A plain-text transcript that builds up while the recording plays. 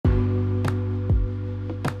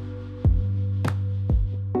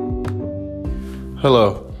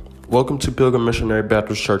Hello, welcome to Pilgrim Missionary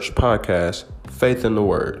Baptist Church podcast, Faith in the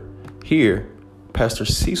Word. Here, Pastor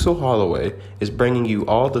Cecil Holloway is bringing you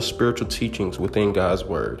all the spiritual teachings within God's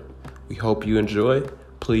Word. We hope you enjoy.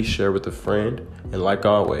 Please share with a friend, and like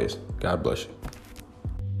always, God bless you.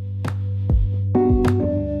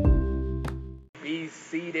 Be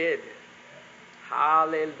seated.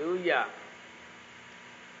 Hallelujah.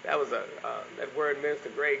 That was that word Minister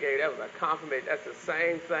Gray gave. That was a confirmation. That's the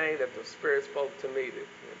same thing that the Spirit spoke to me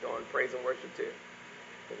during praise and worship too.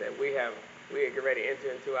 That we get ready to enter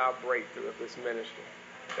into our breakthrough of this ministry.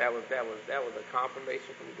 That was a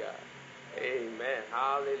confirmation from God. Amen.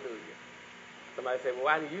 Hallelujah. Somebody said, "Well,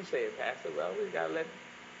 why did you say it, Pastor?" Well, we gotta let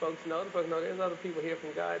folks know. The folks know there's other people here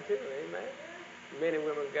from God too. Amen. Men and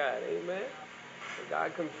women of God. Amen. And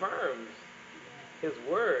God confirms His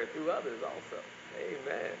word through others also.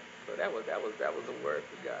 Amen. So that was a word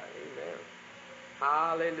for God. Amen.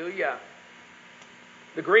 Hallelujah.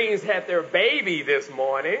 The Greens had their baby this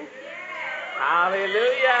morning.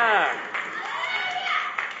 Hallelujah.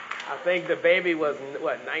 I think the baby was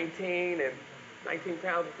 19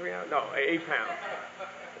 pounds and 3 ounces? No, 8 pounds.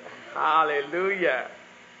 Hallelujah.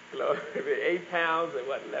 Glory. 8 pounds and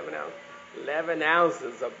 11 ounces? 11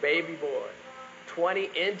 ounces, a baby boy. 20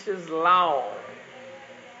 inches long.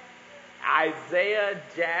 Isaiah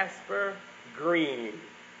Jasper Green.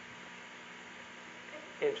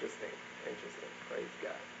 Interesting. Praise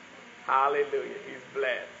God. Hallelujah. He's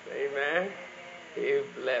blessed. Amen. He's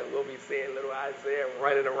blessed. We'll be seeing little Isaiah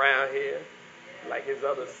running around here like his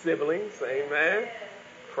other siblings. Amen.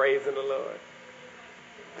 Praising the Lord.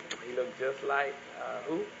 He looked just like,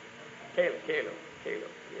 who? Caleb. Yeah.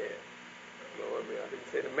 Lord, I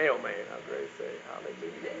didn't say the mailman. I was ready to say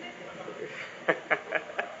hallelujah.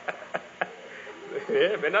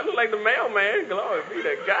 Yeah, man, I look like the mailman. Glory be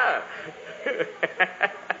to God.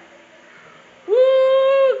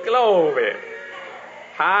 Woo, glory.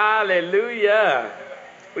 Hallelujah.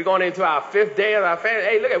 We're going into our 5th day of our fast.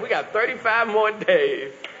 Hey, look at, we got 35 more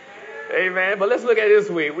days. Amen. But let's look at this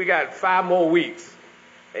week. We got 5 more weeks.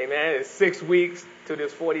 Amen. It's 6 weeks to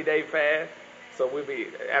this 40-day fast. So we'll be,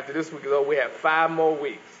 after this week is over, we have 5 more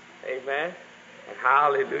weeks. Amen. And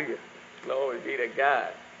hallelujah. Glory be to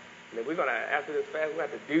God. And then we're going to, after this fast, we're going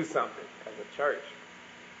to have to do something as a church.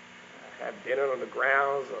 Have dinner on the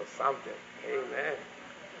grounds or something. Amen.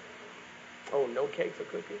 Oh, no cakes or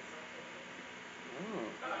cookies?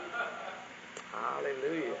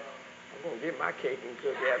 Hallelujah. I'm going to get my cake and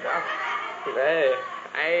cookie after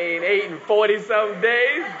I ain't eating 40-something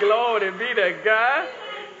days. Glory be to God.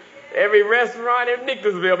 Every restaurant in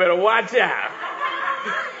Nicholasville better watch out.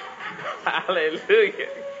 Hallelujah.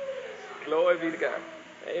 Glory be to God.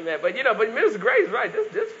 Amen. But Minister Grace, right?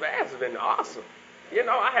 This fast has been awesome.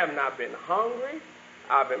 I have not been hungry.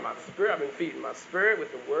 I've been feeding my spirit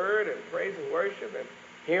with the word and praise and worship and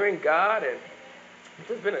hearing God, and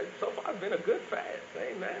so far it's been a good fast.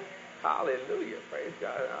 Amen. Hallelujah. Praise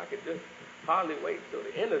God. I could just hardly wait till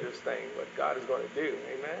the end of this thing, what God is going to do.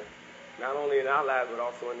 Amen. Not only in our lives, but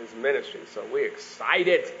also in this ministry. So we're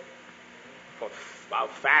excited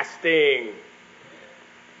about fasting.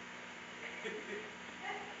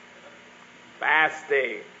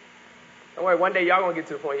 Fasting. Don't worry, one day y'all going to get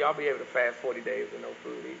to the point y'all be able to fast 40 days with no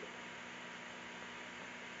food either.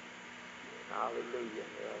 Hallelujah.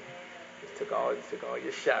 Just took all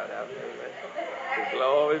your shout out. Amen.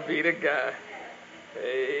 Glory be to God.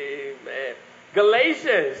 Amen.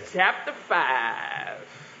 Galatians chapter 5.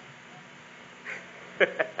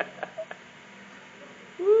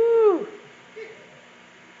 Woo.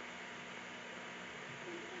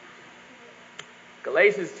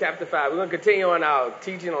 Galatians chapter 5. We're going to continue on our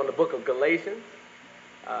teaching on the book of Galatians.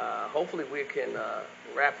 Hopefully we can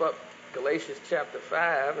wrap up Galatians chapter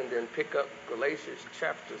 5 and then pick up Galatians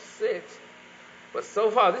chapter 6. But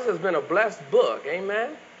so far this has been a blessed book.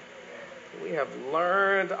 Amen. We have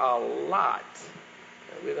learned a lot.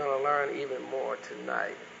 And we're going to learn even more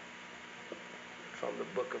tonight from the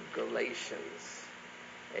book of Galatians.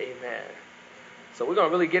 Amen. So we're going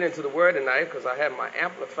to really get into the word tonight because I have my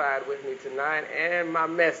amplified with me tonight and my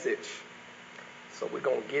message. So we're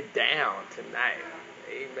going to get down tonight.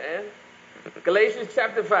 Amen. Galatians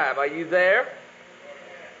chapter 5. Are you there?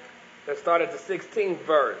 Let's start at the 16th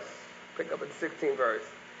verse. Pick up at the 16th verse.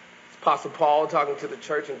 It's Apostle Paul talking to the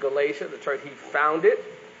church in Galatia, the church he founded.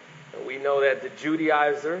 And we know that the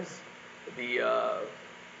Judaizers, the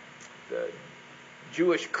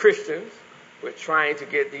Jewish Christians, were trying to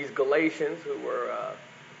get these Galatians, who were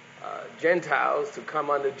Gentiles, to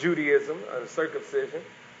come under Judaism, under circumcision.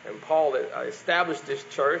 And Paul established this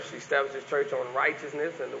church. He established this church on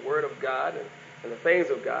righteousness and the Word of God and the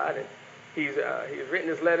things of God. He's written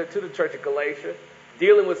this letter to the church of Galatia,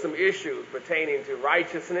 dealing with some issues pertaining to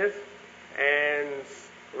righteousness and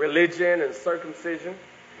religion and circumcision.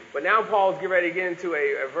 But now Paul's getting ready to get into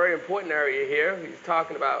a very important area here. He's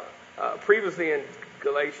talking about previously in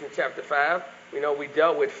Galatians chapter 5, we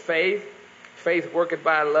dealt with faith. Faith worketh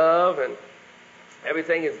by love, and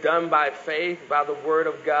everything is done by faith, by the word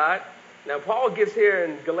of God. Now Paul gets here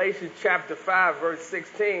in Galatians chapter 5, verse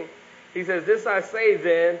 16. He says, "This I say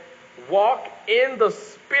then, walk in the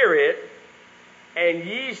Spirit, and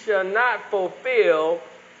ye shall not fulfill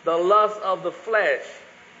the lust of the flesh.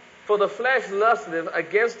 For the flesh lusteth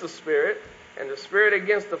against the Spirit, and the Spirit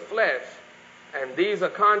against the flesh. And these are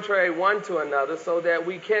contrary one to another, so that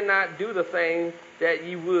we cannot do the thing that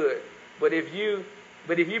ye would. But if you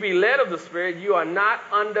be led of the Spirit, you are not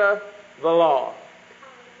under the law."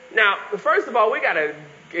 Now, first of all, we got to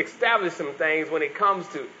establish some things when it comes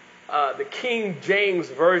to the King James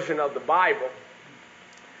Version of the Bible.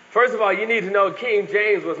 First of all, you need to know King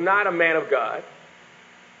James was not a man of God.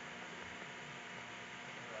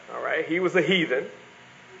 All right, he was a heathen.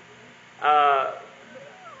 The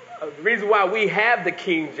reason why we have the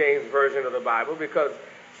King James Version of the Bible, because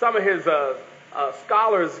some of his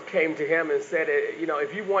scholars came to him and said,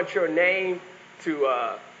 if you want your name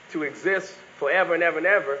to exist forever and ever and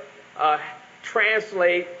ever,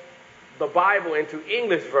 translate the Bible into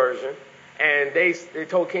English version. And they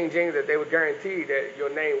told King James that they would guarantee that your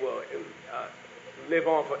name will live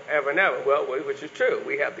on forever and ever. Well, which is true.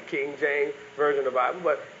 We have the King James Version of the Bible.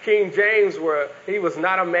 But King James, he was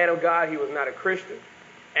not a man of God. He was not a Christian.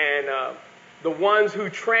 And the ones who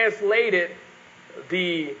translated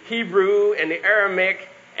the Hebrew and the Aramaic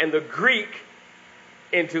and the Greek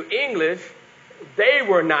into English, they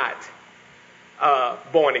were not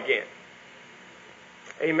born again.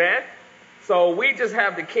 Amen? So we just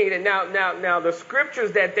have the King. Now the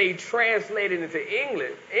scriptures that they translated into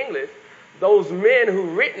English, those men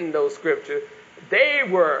who written those scriptures, they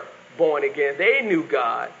were born again. They knew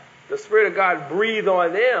God. The Spirit of God breathed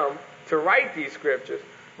on them to write these scriptures.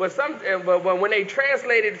 But when they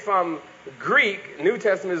translated from Greek, New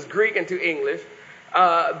Testament is Greek, into English,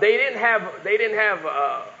 they didn't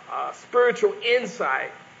have spiritual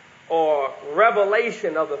insight or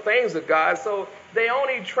revelation of the things of God. So they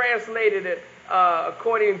only translated it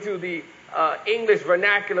according to the English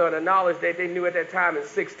vernacular and the knowledge that they knew at that time in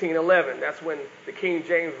 1611. That's when the King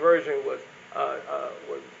James Version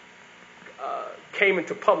came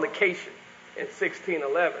into publication in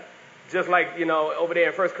 1611. Just like, over there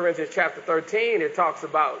in 1 Corinthians chapter 13, it talks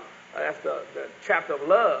about, that's the chapter of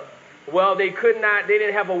love. Well, they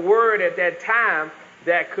didn't have a word at that time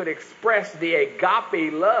that could express the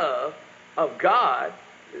agape love of God,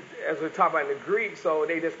 as we're talking about in the Greek, so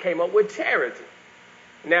they just came up with charity.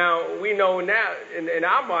 Now, we know now, in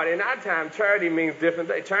our time, charity means different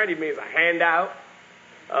things. Charity means a handout.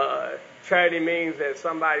 Charity means that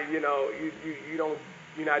somebody,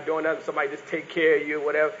 you're not doing nothing, somebody just take care of you or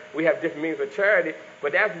whatever. We have different means of charity,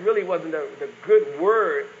 but that really wasn't the good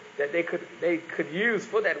word that they could use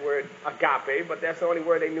for that word, agape, but that's the only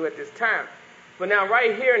word they knew at this time. But now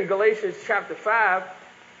right here in Galatians chapter 5,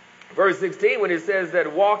 verse 16, when it says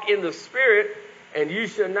that walk in the Spirit, and you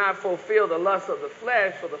shall not fulfill the lust of the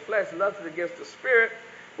flesh, for the flesh lusteth against the Spirit,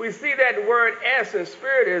 we see that word S in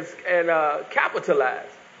Spirit is capitalized.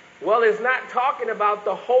 Well, it's not talking about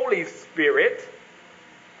the Holy Spirit,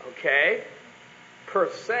 okay, per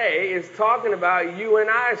se. It's talking about you and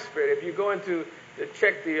I spirit. If you go into to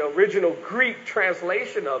check the original Greek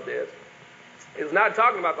translation of this, it's not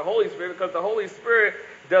talking about the Holy Spirit, because the Holy Spirit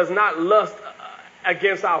does not lust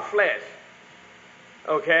against our flesh,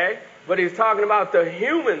 okay? But he's talking about the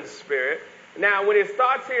human spirit. Now, when it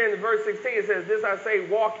starts here in verse 16, it says, "This I say,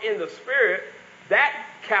 walk in the Spirit." That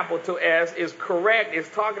capital S is correct. It's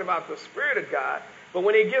talking about the Spirit of God. But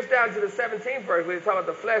when it gets down to the 17th verse, when it's talking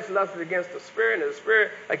about the flesh lusted against the Spirit and the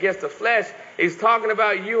Spirit against the flesh, it's talking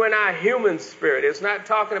about you and I, human spirit. It's not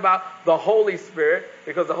talking about the Holy Spirit,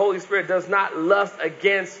 because the Holy Spirit does not lust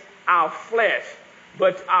against our flesh.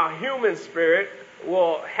 But our human spirit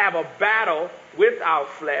will have a battle with our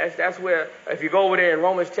flesh. That's where, if you go over there in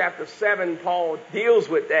Romans chapter 7, Paul deals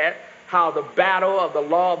with that. How the battle of the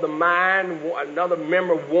law of the mind, another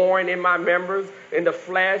member warring in my members, in the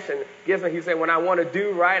flesh. And he said, when I want to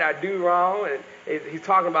do right, I do wrong. And he's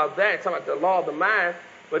talking about that. He's talking about the law of the mind.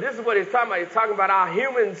 But this is what he's talking about. He's talking about our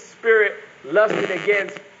human spirit lusting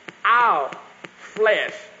against our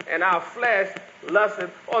flesh. And our flesh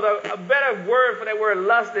lusted, or a better word for that word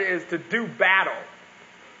lusted is to do battle.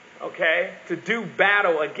 Okay? To do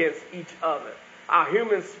battle against each other. Our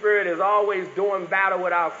human spirit is always doing battle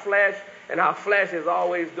with our flesh, and our flesh is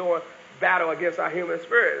always doing battle against our human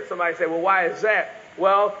spirit. Somebody say, well, why is that?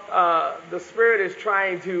 Well, the spirit is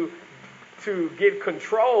trying to get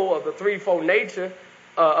control of the threefold nature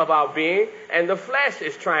of our being, and the flesh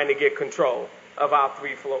is trying to get control of our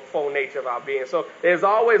threefold nature of our being. So there's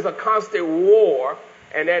always a constant war,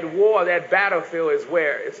 and that war, that battlefield is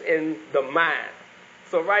where? It's in the mind.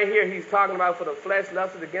 So right here he's talking about for the flesh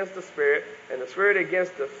lusted against the spirit, and the spirit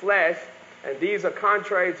against the flesh, and these are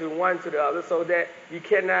contrary to one to the other, so that you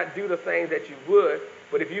cannot do the things that you would.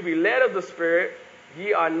 But if you be led of the spirit,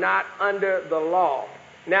 ye are not under the law.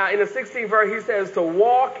 Now in the 16th verse he says to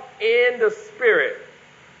walk in the spirit.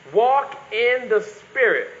 Walk in the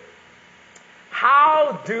spirit.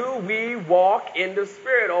 How do we walk in the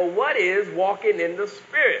spirit? Or what is walking in the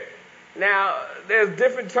spirit? Now, there's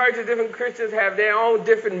different churches, different Christians have their own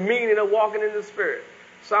different meaning of walking in the spirit.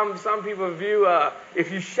 Some people view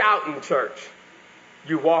if you shout in church,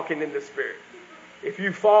 you're walking in the spirit. If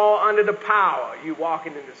you fall under the power, you're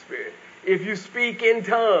walking in the spirit. If you speak in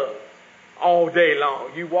tongues all day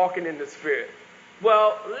long, you're walking in the spirit.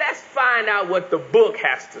 Well, let's find out what the book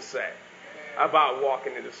has to say about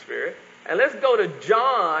walking in the spirit. And let's go to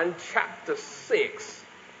John chapter 6.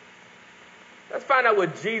 Let's find out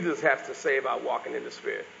what Jesus has to say about walking in the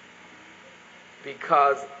spirit.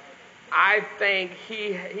 Because I think he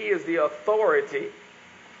is the authority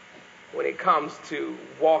when it comes to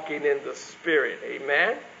walking in the spirit.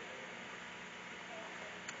 Amen?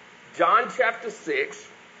 John chapter 6.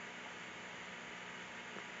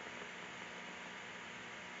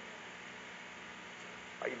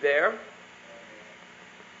 Are you there?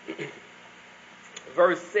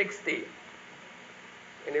 Verse 60.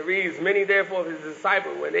 And it reads, many therefore of his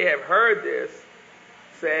disciples, when they have heard this,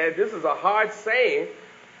 said, this is a hard saying.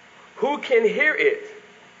 Who can hear it?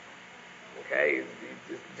 Okay,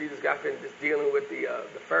 Jesus got finished just dealing with the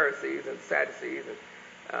Pharisees and Sadducees.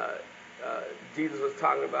 And Jesus was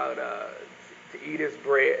talking about to eat his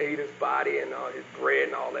bread, eat his body and all his bread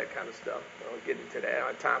and all that kind of stuff. I don't get into that. I don't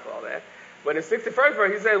have time for all that. But in the 61st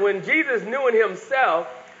verse, he said, when Jesus knew in himself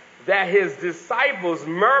that his disciples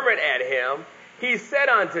murmured at him, he said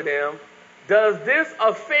unto them, does this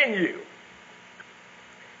offend you?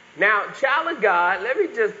 Now, child of God, let me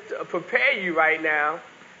just prepare you right now.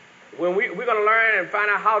 When we're going to learn and find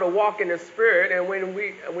out how to walk in the Spirit, and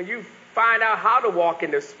when you find out how to walk in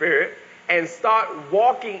the Spirit and start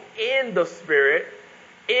walking in the Spirit,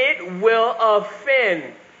 it will offend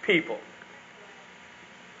people.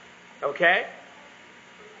 Okay?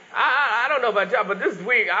 I don't know about y'all, but this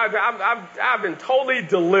week I've been totally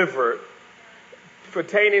delivered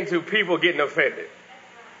pertaining to people getting offended.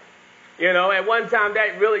 You know, at one time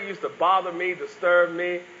that really used to bother me, disturb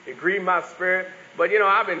me, it grieved my spirit. But, you know,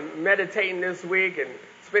 I've been meditating this week and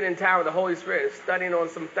spending time with the Holy Spirit and studying on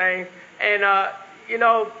some things. And, you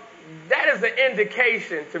know, that is an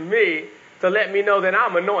indication to me to let me know that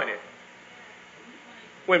I'm anointed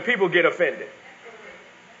when people get offended.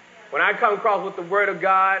 When I come across with the Word of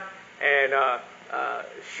God and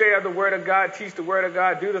share the Word of God, teach the Word of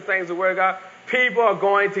God, do the things of the Word of God, people are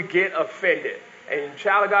going to get offended. And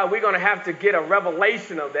child of God, we're going to have to get a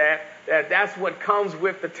revelation of that's what comes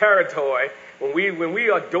with the territory. When we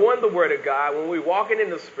are doing the Word of God, when we're walking in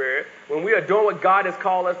the Spirit, when we are doing what God has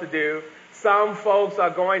called us to do, some folks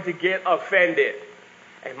are going to get offended.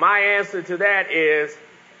 And my answer to that is,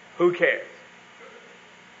 who cares?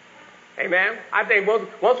 Amen? I think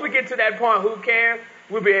once we get to that point, who cares,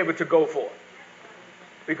 we'll be able to go for it.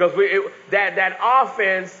 Because that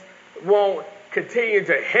offense won't continue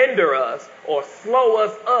to hinder us or slow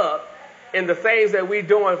us up in the things that we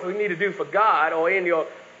need to do for God or in your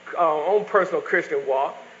own personal Christian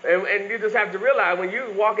walk. And you just have to realize when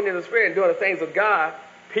you're walking in the Spirit and doing the things of God,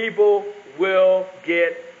 people will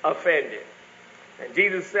get offended. And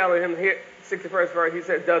Jesus telling him here, 61st verse, he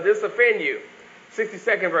said, does this offend you?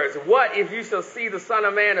 62nd verse, what if you shall see the Son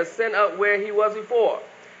of Man ascend up where he was before?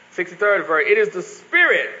 63rd verse, it is the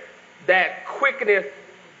Spirit that quickeneth,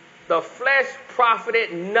 the flesh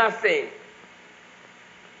profited nothing.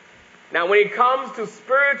 Now, when it comes to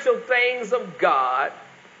spiritual things of God,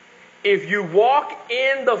 if you walk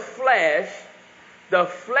in the flesh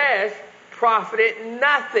profited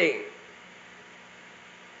nothing.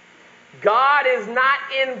 God is not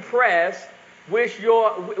impressed with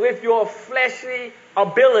your fleshly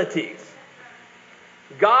abilities.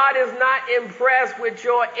 God is not impressed with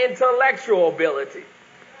your intellectual ability.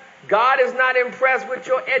 God is not impressed with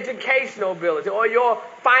your educational ability or your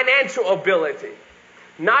financial ability.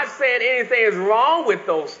 Not saying anything is wrong with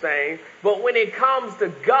those things, but when it comes to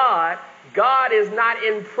God, God is not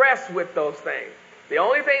impressed with those things. The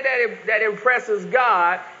only thing that impresses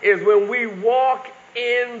God is when we walk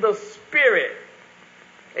in the Spirit.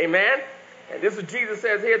 Amen? And this is what Jesus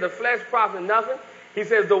says here, the flesh profits nothing. He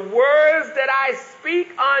says, the words that I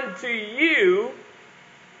speak unto you,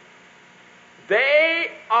 they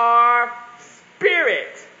are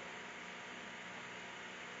spirit,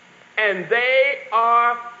 and they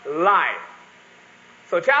are life.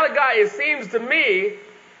 So, child of God, it seems to me,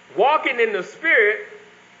 walking in the Spirit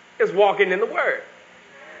is walking in the Word.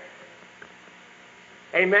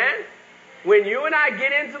 Amen? When you and I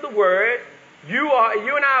get into the Word, we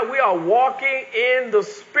are walking in the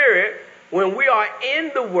Spirit. When we are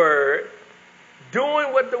in the Word,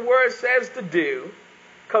 doing what the Word says to do,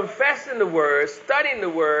 confessing the Word, studying the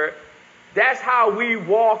Word, that's how we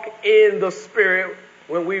walk in the Spirit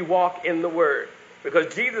when we walk in the Word.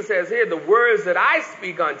 Because Jesus says here, the words that I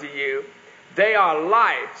speak unto you, they are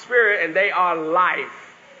life, spirit, and they are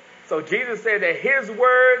life. So Jesus said that his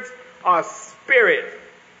words are spirit.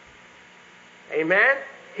 Amen?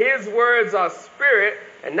 His words are spirit,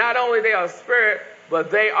 and not only they are spirit,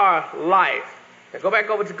 but they are life. Now go back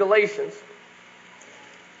over to Galatians.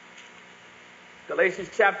 Galatians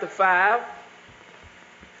chapter 5.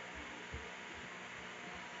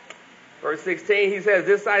 Verse 16, he says,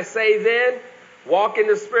 this I say then, walk in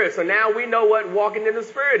the Spirit. So now we know what walking in the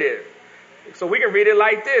Spirit is. So we can read it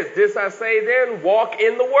like this. This I say then, walk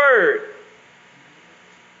in the Word.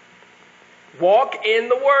 Walk in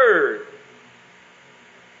the Word.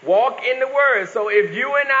 Walk in the Word. So if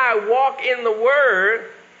you and I walk in the Word,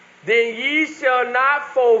 then ye shall not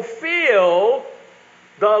fulfill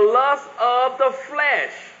the lust of the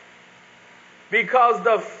flesh. Because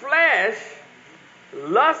the flesh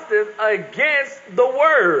lusteth against the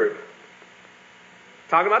Word.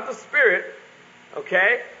 Talking about the Spirit,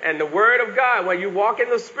 okay? And the Word of God. When you walk in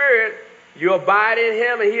the Spirit, you abide in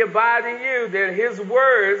Him and He abides in you. Then His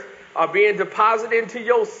words are being deposited into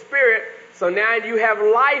your spirit. So now you have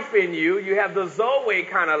life in you. You have the Zoe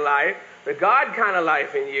kind of life, the God kind of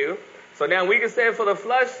life in you. So now we can say, for the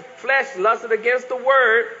flesh lusted against the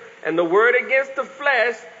Word, and the Word against the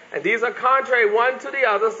flesh. And these are contrary one to the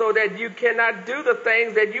other, so that you cannot do the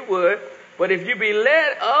things that you would. But if you be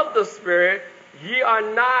led of the Spirit, ye are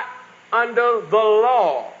not under the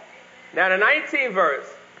law. Now the 19th verse.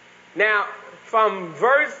 Now from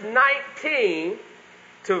verse 19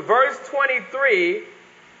 to verse 23,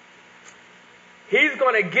 he's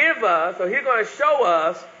going to give us, or he's going to show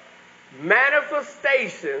us,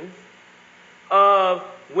 manifestations of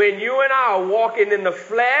when you and I are walking in the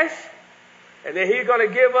flesh. And then he's going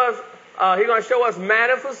to give us, he's going to show us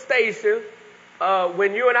manifestations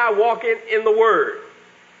when you and I walking in the Word.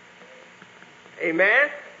 Amen?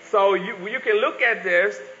 So you can look at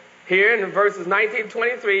this here in verses 19 to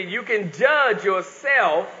 23. You can judge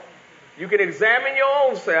yourself. You can examine your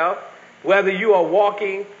own self, whether you are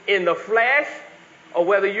walking in the flesh or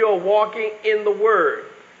whether you are walking in the Word.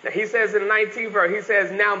 Now he says in the 19th verse, he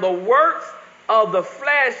says, now the works of the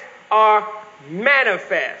flesh are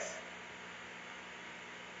manifest.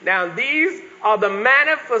 Now these are the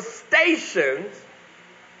manifestations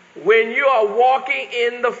when you are walking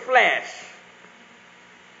in the flesh.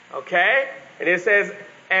 Okay? And it says,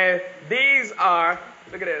 and these are,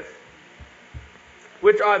 look at this.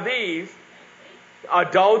 Which are these?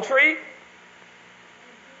 Adultery,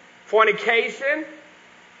 fornication,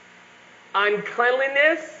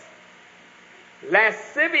 uncleanliness,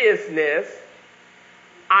 lasciviousness,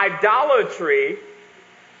 idolatry,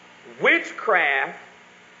 witchcraft,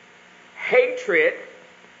 hatred,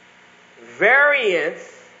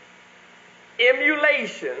 variance,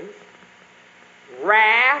 emulations,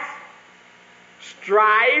 wrath,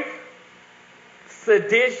 strife,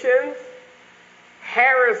 seditions,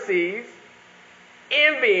 heresies,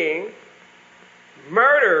 envying,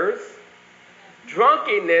 murders,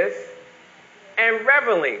 drunkenness, and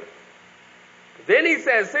reveling. Then he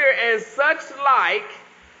says here, and such like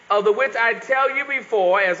of the which I tell you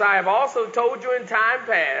before, as I have also told you in time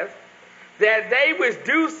past, that they which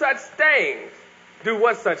do such things, do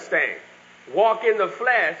what such things? Walk in the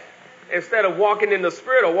flesh instead of walking in the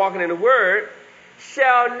Spirit or walking in the Word,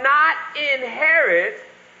 shall not inherit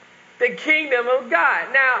the kingdom of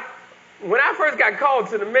God. Now, when I first got called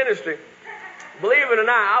to the ministry, believe it or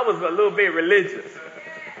not, I was a little bit religious.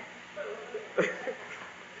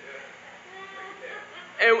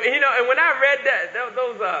 And when I read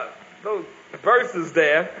those verses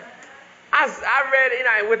there, I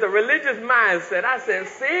read, with a religious mindset. I said,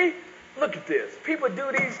 see, look at this. People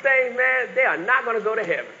do these things, man. They are not going to go to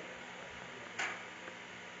heaven.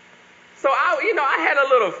 So I had a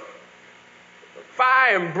little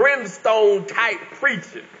fire and brimstone type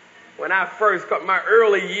preaching when I first got my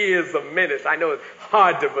early years of ministry. I know it's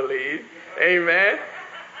hard to believe. Amen.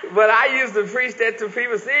 But I used to preach that to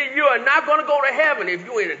people. See, you are not going to go to heaven if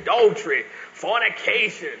you're in adultery,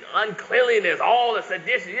 fornication, uncleanliness, all the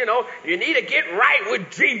sedition. You need to get right with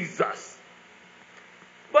Jesus.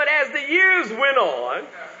 But as the years went on,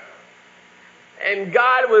 and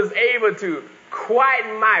God was able to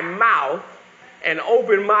quieten my mouth and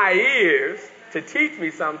open my ears to teach me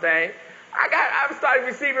something, I started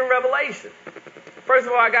receiving revelation. First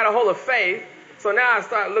of all, I got a hold of faith. So now I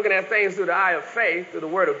started looking at things through the eye of faith, through the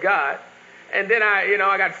Word of God. And then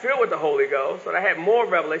I got filled with the Holy Ghost, so I had more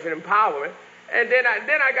revelation, empowerment. And then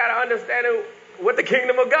I got to understand what the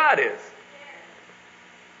kingdom of God is.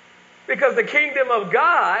 Because the kingdom of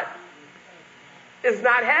God is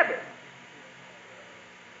not heaven.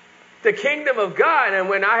 The kingdom of God, and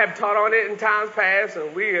when I have taught on it in times past,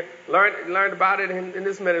 and we learned about it in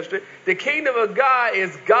this ministry, the kingdom of God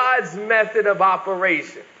is God's method of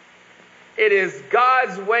operation. It is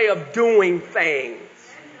God's way of doing things.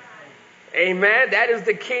 Amen. That is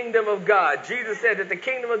the kingdom of God. Jesus said that the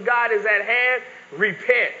kingdom of God is at hand.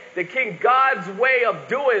 Repent. God's way of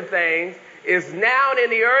doing things is now in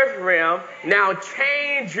the earth realm. Now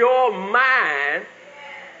change your mind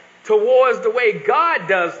towards the way God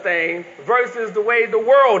does things versus the way the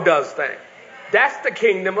world does things. That's the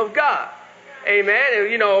kingdom of God. Amen.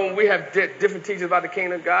 And we have different teachings about the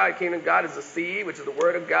kingdom of God. The kingdom of God is the seed, which is the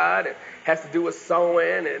word of God. It has to do with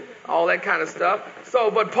sowing and all that kind of stuff.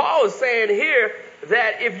 But Paul is saying here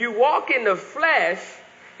that if you walk in the flesh,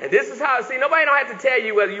 and this is how, nobody don't have to tell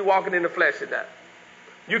you whether you're walking in the flesh or not.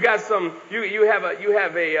 You got you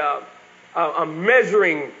have a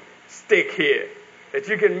measuring stick here that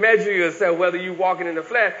you can measure yourself whether you're walking in the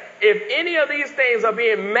flesh. If any of these things are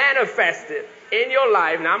being manifested in your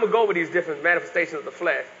life, now I'm going to go over these different manifestations of the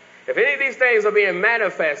flesh. If any of these things are being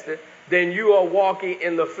manifested, then you are walking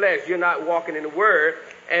in the flesh. You're not walking in the word.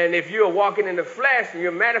 And if you are walking in the flesh and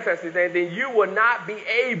you're manifesting things, then you will not be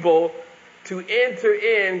able to enter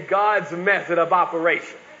in God's method of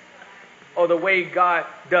operation or the way God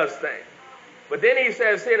does things. But then he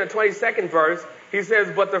says here in the 22nd verse, he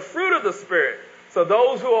says, but the fruit of the Spirit. So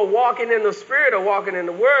those who are walking in the Spirit are walking in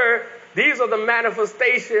the Word. These are the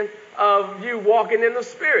manifestation of you walking in the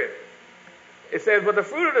Spirit. It says, but the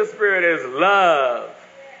fruit of the Spirit is love,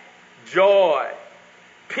 joy,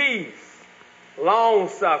 peace,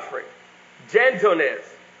 long-suffering, gentleness,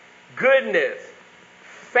 goodness,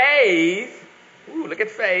 faith, look at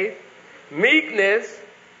faith, meekness,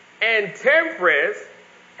 and temperance,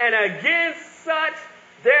 and against such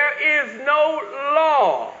there is no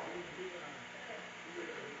law.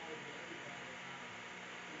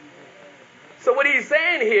 So what he's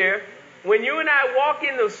saying here, when you and I walk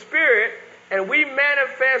in the Spirit and we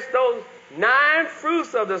manifest those 9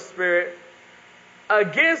 fruits of the Spirit,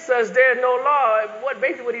 against us there's no law.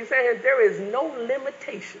 Basically what he's saying is there is no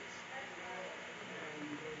limitations.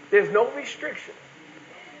 There's no restriction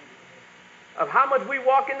of how much we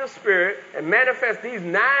walk in the Spirit and manifest these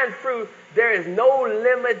 9 fruits. There is no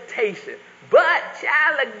limitation. But,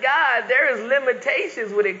 child of God, there is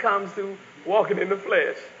limitations when it comes to walking in the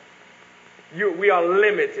flesh. We are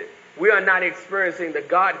limited. We are not experiencing the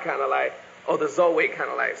God kind of life or the Zoe kind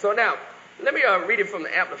of life. So now, let me read it from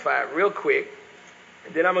the Amplified real quick.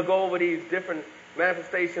 And then I'm going to go over these different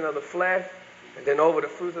manifestations of the flesh and then over the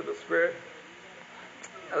fruits of the Spirit.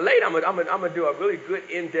 And later, I'm going to do a really good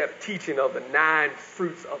in-depth teaching of the 9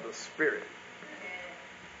 fruits of the Spirit.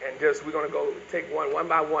 And we're going to go take one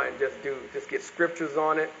by one, just get scriptures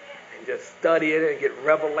on it and just study it and get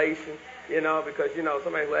revelation. Because,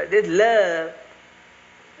 somebody's like, this love,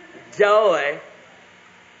 joy,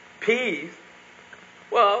 peace.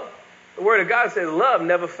 Well, the Word of God says love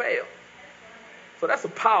never fails. So that's a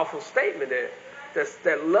powerful statement there.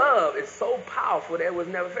 That love is so powerful that it was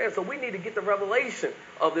never fail. So we need to get the revelation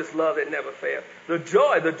of this love that never fails. The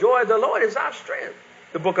joy of the Lord is our strength,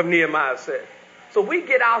 the book of Nehemiah says. So we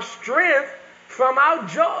get our strength from our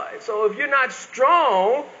joy. So if you're not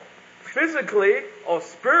strong physically or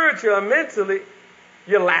spiritually or mentally,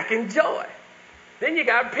 you're lacking joy. Then you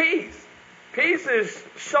got peace. Peace is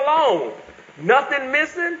shalom. Nothing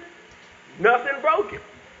missing, nothing broken.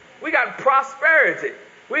 We got prosperity.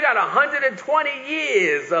 We got 120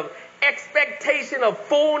 years of expectation of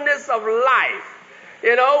fullness of life.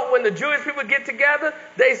 When the Jewish people get together,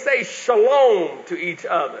 they say shalom to each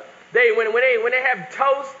other. When they have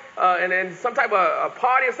toast and then some type of a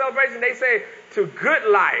party or celebration, they say to good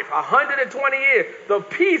life, 120 years, the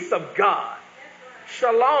peace of God.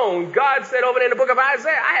 Shalom. God said over there in the book of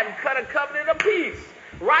Isaiah, I have cut a covenant of peace.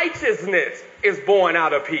 Righteousness is born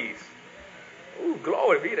out of peace. Ooh,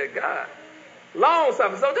 glory be to God. Long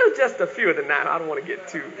suffering. So there's just a few of the 9. I don't want to get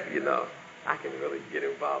too, I can really get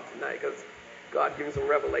involved tonight because God gave me some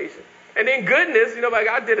revelation. And then goodness, like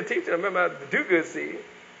I did a teaching, I remember the do-good seed.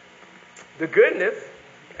 The goodness,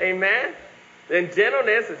 amen. Then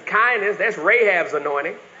gentleness is kindness. That's Rahab's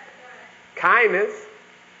anointing. Kindness.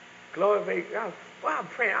 Glory be to God. Well, I'm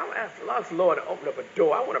praying. I'm asking the Lord to open up a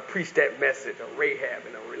door. I want to preach that message of Rahab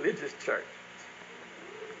in a religious church.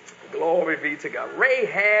 Glory be to God.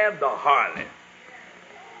 Rahab the harlot.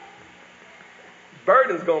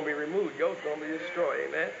 Burden's going to be removed. Yoke's going to be destroyed.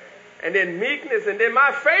 Amen. And then meekness. And then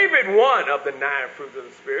my favorite one of the 9 fruits of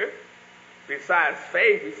the Spirit, besides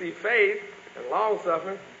faith, we see faith and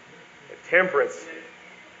long-suffering and temperance.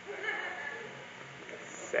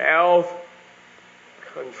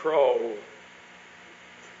 Self-control.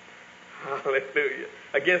 Hallelujah.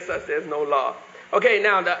 Against us there's no law. Okay,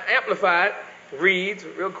 now the Amplified reads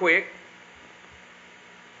real quick.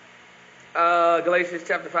 Galatians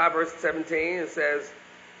chapter 5, verse 17, it says,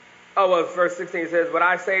 verse 16 says, but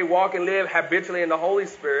I say, walk and live habitually in the Holy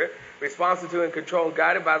Spirit, responsive to and controlled,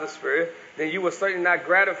 guided by the Spirit, then you will certainly not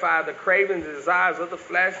gratify the cravings and desires of the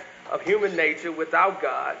flesh of human nature without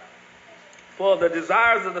God. For the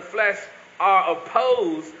desires of the flesh are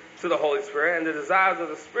opposed to the Holy Spirit, and the desires of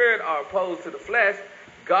the Spirit are opposed to the flesh,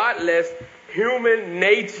 godless human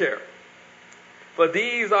nature. For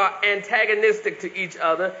these are antagonistic to each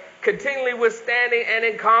other, continually withstanding and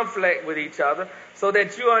in conflict with each other, so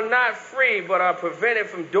that you are not free, but are prevented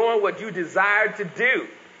from doing what you desire to do.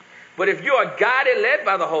 But if you are guided, led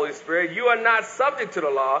by the Holy Spirit, you are not subject to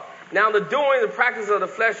the law. Now the doing, the practice of the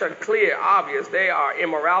flesh are clear, obvious. They are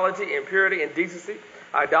immorality, impurity, indecency,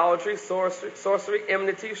 idolatry, sorcery,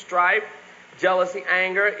 enmity, strife, jealousy,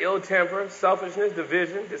 anger, ill temper, selfishness,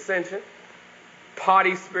 division, dissension,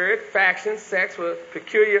 party spirit, faction, sex with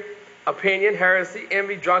peculiar opinion, heresy,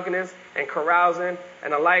 envy, drunkenness, and carousing,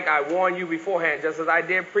 and alike. I warn you beforehand, just as I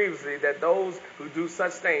did previously, that those who do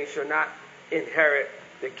such things shall not inherit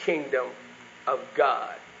the kingdom of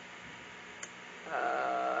God.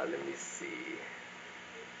 Let me see.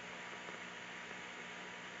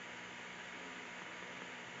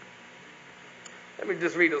 Let me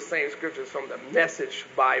just read those same scriptures from the Message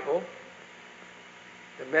Bible.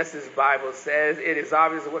 The Message Bible says it is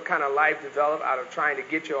obvious what kind of life developed out of trying to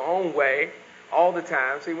get your own way all the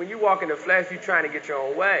time. See, when you walk in the flesh, you're trying to get your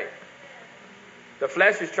own way. The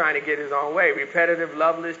flesh is trying to get his own way. Repetitive,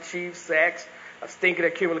 loveless, cheap sex, a stinking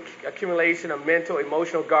accumulation of mental,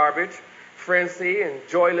 emotional garbage, frenzy and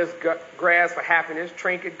joyless grasp for happiness,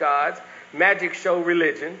 trinket gods, magic show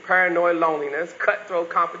religion, paranoid loneliness, cutthroat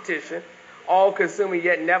competition, all-consuming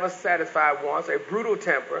yet never satisfied wants, a brutal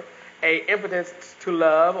temper, a impotence to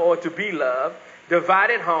love or to be loved,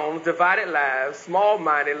 divided homes, divided lives,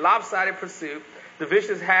 small-minded, lopsided pursuit, the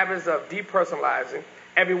vicious habits of depersonalizing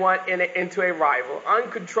everyone into a rival,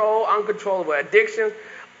 uncontrollable addictions,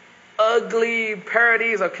 ugly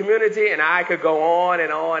parodies of community, and I could go on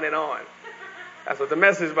and on and on. That's what the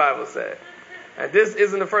Message Bible said. And this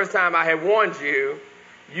isn't the first time I have warned you.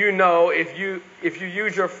 You know, if you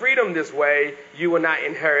use your freedom this way, you will not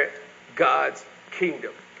inherit God's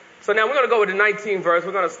kingdom. So now we're going to go with the 19th verse.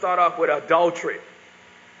 We're going to start off with adultery.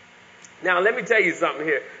 Now, let me tell you something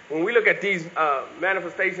here. When we look at these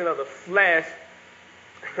manifestations of the flesh,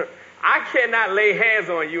 I cannot lay hands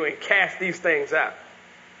on you and cast these things out.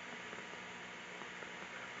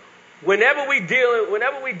 Whenever we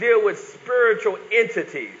deal with spiritual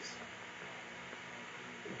entities,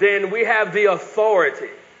 then we have the authority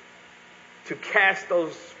to cast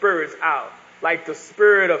those spirits out. Like the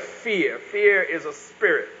spirit of fear. Fear is a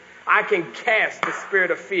spirit. I can cast the spirit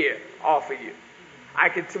of fear off of you.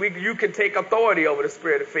 You can take authority over the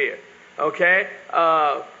spirit of fear. Okay?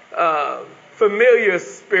 Familiar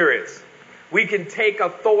spirits. We can take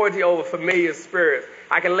authority over familiar spirits.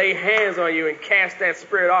 I can lay hands on you and cast that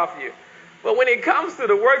spirit off you. But when it comes to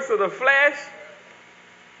the works of the flesh,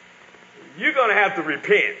 you're going to have to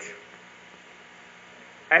repent.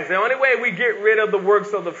 That's the only way we get rid of the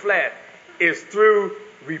works of the flesh is through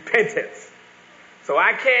repentance. So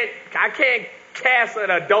I can't cast an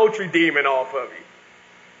adultery demon off of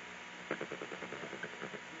you.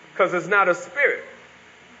 Because it's not a spirit.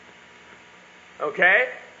 Okay?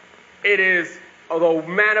 It is the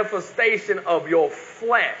manifestation of your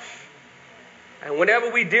flesh. And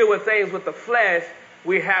whenever we deal with things with the flesh,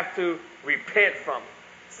 we have to repent from it.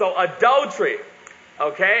 So adultery,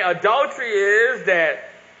 okay? Adultery is that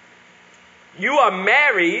you are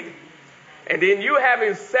married and then you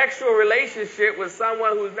having sexual relationship with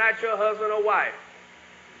someone who's not your husband or wife.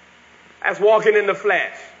 That's walking in the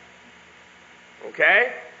flesh.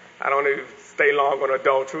 Okay? I don't even stay long on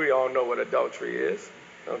adultery. We all know what adultery is.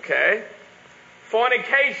 Okay?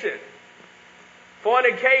 Fornication.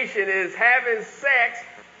 Fornication is having sex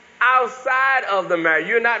outside of the marriage.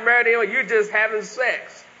 You're not married anymore. You're just having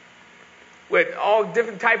sex with all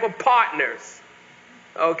different type of partners.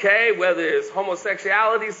 Okay? Whether it's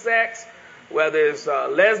homosexuality sex, whether it's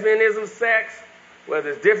lesbianism sex,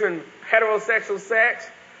 whether it's different heterosexual sex,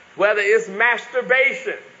 whether it's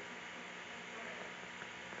masturbation.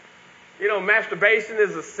 You know, masturbation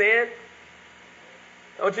is a sin.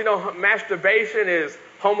 Don't you know masturbation is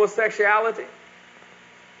homosexuality?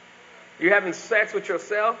 You're having sex with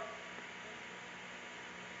yourself.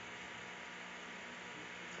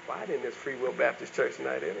 It's quiet in this Free Will Baptist Church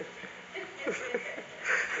tonight, isn't it?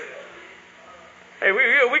 Hey,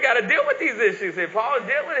 we got to deal with these issues. And Paul is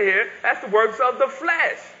dealing here. That's the works of the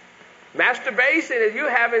flesh. Masturbation is you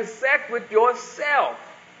having sex with yourself.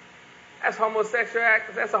 That's homosexual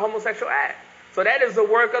act. That's a homosexual act. So that is the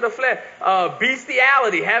work of the flesh.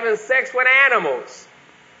 Bestiality, having sex with animals.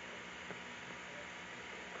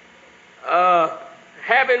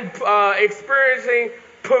 Experiencing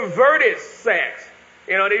perverted sex.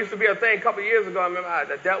 You know, there used to be a thing a couple of years ago. I remember I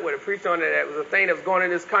dealt with it, preached on it. It was a thing that was going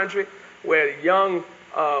in this country where young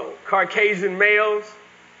Caucasian males,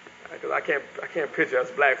 because I can't picture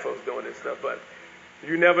us black folks doing this stuff, but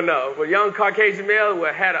you never know. But young Caucasian males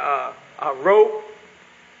had a rope.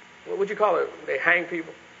 What would you call it? They hang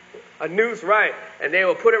people. A noose, right? And they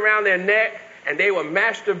would put it around their neck, and they would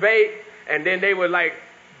masturbate, and then they would like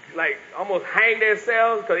almost hang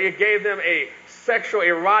themselves because it gave them a sexual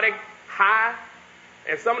erotic high.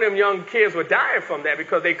 And some of them young kids were dying from that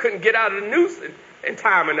because they couldn't get out of the noose in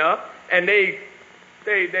time enough, and they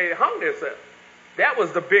hung themselves. That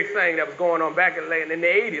was the big thing that was going on back in the late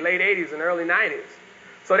 80s and early 90s.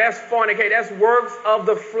 So that's fornication. That's works of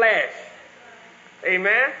the flesh.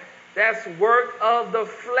 Amen? That's work of the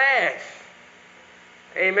flesh.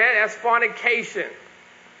 Amen? That's fornication.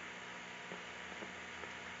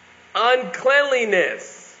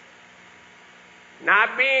 Uncleanliness.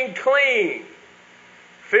 Not being clean.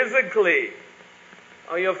 Physically.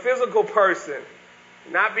 On your physical person.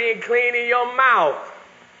 Not being clean in your mouth.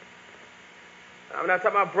 I'm not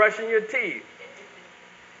talking about brushing your teeth.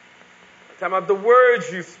 I'm talking about the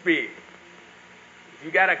words you speak. If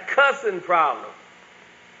you got a cussing problem,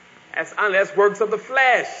 that's works of the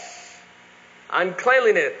flesh.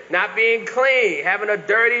 Uncleanliness, not being clean, having a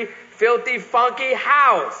dirty, filthy, funky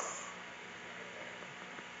house.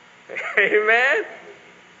 Amen?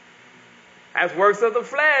 That's works of the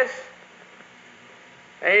flesh.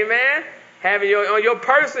 Amen? Having your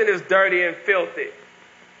person is dirty and filthy.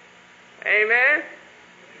 Amen?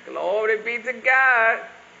 Glory be to God.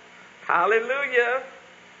 Hallelujah.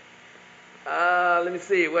 Let me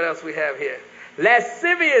see what else we have here.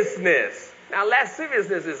 Lasciviousness. Now,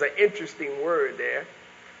 lasciviousness is an interesting word there.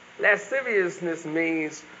 Lasciviousness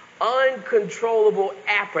means uncontrollable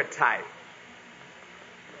appetite.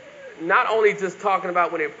 Not only just talking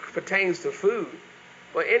about when it pertains to food,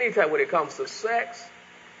 but anytime when it comes to sex,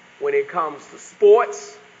 when it comes to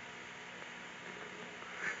sports.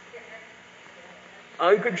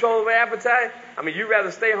 Uncontrollable appetite. I mean, you'd rather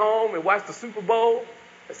stay home and watch the Super Bowl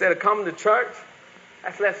instead of coming to church.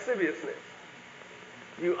 That's lasciviousness.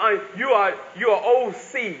 You are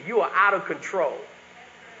OC. You are out of control.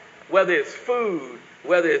 Whether it's food,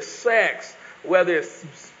 whether it's sex, whether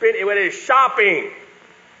it's shopping.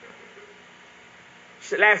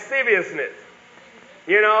 Lasciviousness.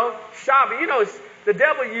 You know, shopping. You know, the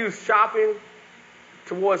devil used shopping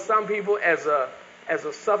towards some people as a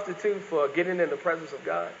substitute for getting in the presence of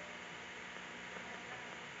God.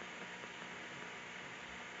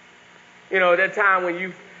 You know, that time when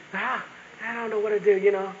you, I don't know what to do,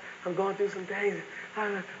 you know, I'm going through some things.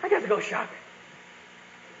 I got to go shopping.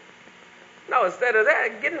 No, instead of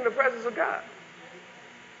that, get in the presence of God.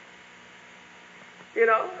 You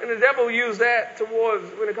know, and the devil used that towards,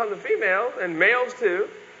 when it comes to females, and males too,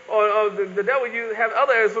 or the devil have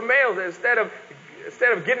other areas for males. Instead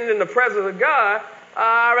of getting in the presence of God,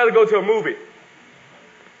 I'd rather go to a movie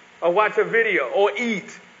or watch a video or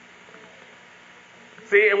eat.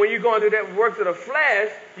 See, and when you're going through that works of the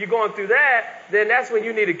flesh, you're going through that, then that's when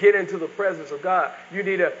you need to get into the presence of God. You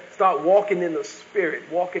need to start walking in the Spirit,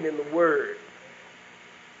 walking in the Word.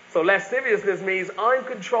 So lasciviousness means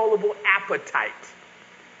uncontrollable appetite.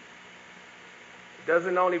 It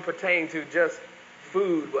doesn't only pertain to just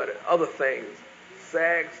food, but other things.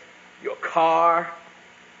 Sex, your car,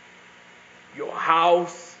 your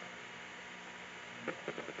house,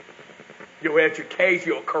 your education,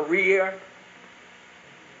 your career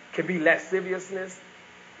can be lasciviousness.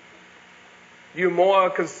 You're more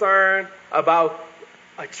concerned about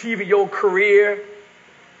achieving your career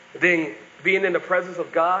than being in the presence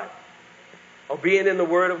of God or being in the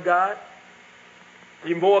Word of God.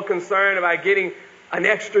 You're more concerned about getting an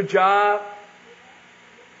extra job.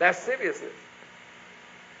 That's seriousness.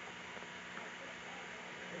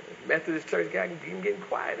 Methodist Church got getting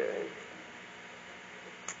quieter.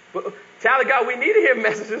 But child of God, we need to hear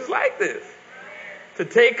messages like this to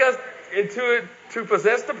take us to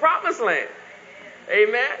possess the promised land.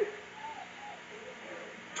 Amen.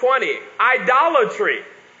 20, idolatry,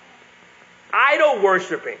 idol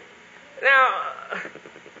worshiping. Now,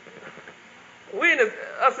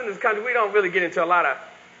 us in this country, we don't really get into a lot of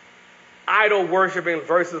idol worshiping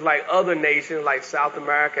versus like other nations like South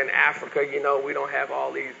America and Africa. You know, we don't have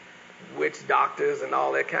all these witch doctors and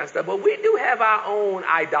all that kind of stuff. But we do have our own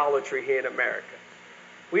idolatry here in America.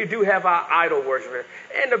 We do have our idol worshiping.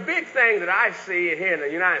 And the big thing that I see here in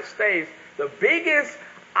the United States, the biggest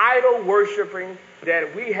idol worshiping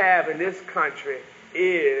that we have in this country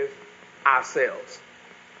is ourselves.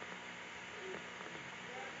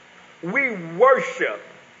 We worship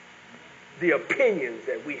the opinions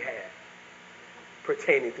that we have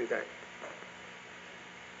pertaining to things.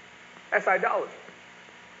 That's idolatry.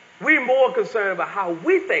 We're more concerned about how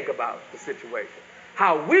we think about the situation,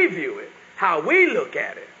 how we view it, how we look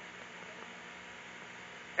at it,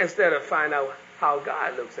 instead of finding out how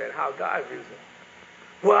God looks at it, how God views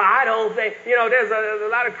it. Well, I don't think, there's a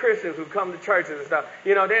lot of Christians who come to churches and stuff,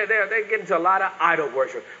 they get into a lot of idol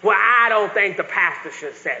worship. Well, I don't think the pastor should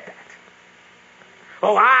have said that.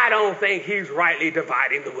 Oh, I don't think he's rightly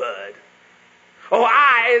dividing the word. Oh,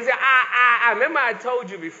 I remember I told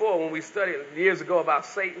you before when we studied years ago about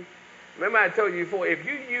Satan. Remember I told you before, if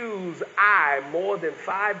you use I more than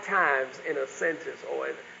 5 times in a sentence or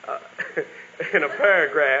in a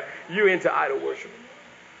paragraph, you're into idol worship.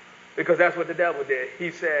 Because that's what the devil did.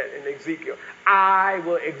 He said in Ezekiel, I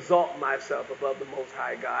will exalt myself above the Most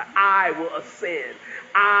High God. I will ascend.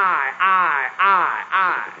 I.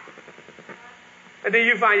 And then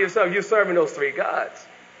you find yourself, you're serving those 3 gods.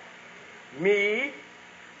 Me,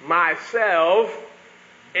 myself,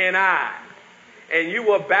 and I. And you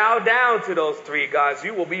will bow down to those 3 gods.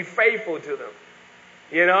 You will be faithful to them.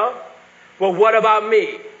 But what about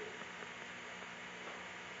me?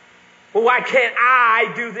 Well, why can't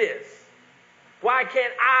I do this? Why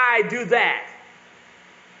can't I do that?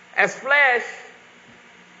 As flesh,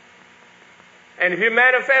 and if you're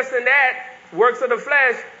manifesting that, works of the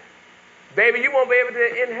flesh, baby, you won't be able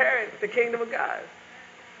to inherit the kingdom of God.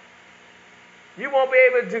 You won't be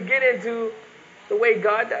able to get into the way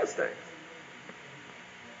God does things.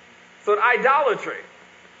 So idolatry.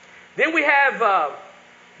 Then we have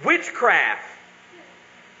witchcraft.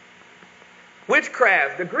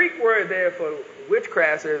 Witchcraft. The Greek word there for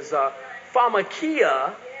witchcraft is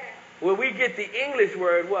pharmakia, where we get the English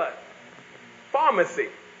word what? Pharmacy.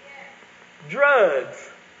 Drugs.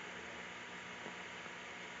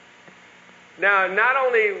 Now, not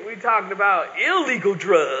only are we talking about illegal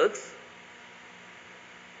drugs,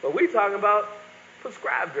 but we're talking about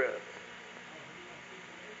prescribed drugs.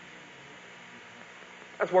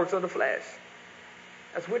 That's works of the flesh.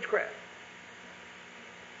 That's witchcraft.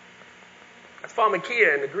 That's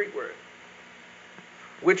pharmakia in the Greek word.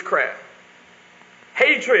 Witchcraft.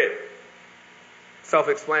 Hatred.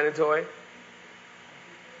 Self-explanatory.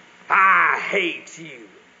 I hate you.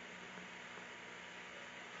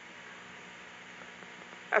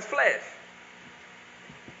 That's flesh.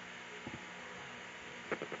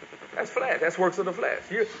 That's flesh. That's works of the flesh.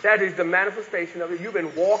 That is the manifestation of it. You've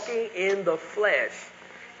been walking in the flesh.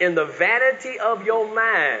 In the vanity of your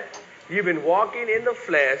mind. You've been walking in the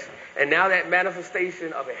flesh, and now that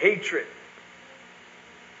manifestation of hatred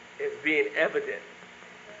is being evident.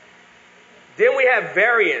 Then we have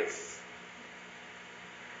variance.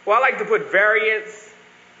 Well, I like to put variance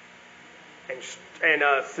and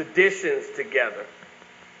seditions together.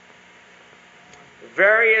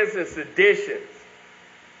 Variance and seditions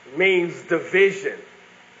means division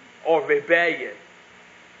or rebellion.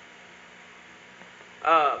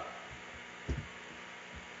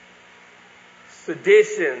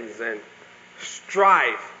 Seditions and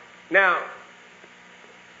strife. Now,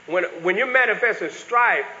 when you're manifesting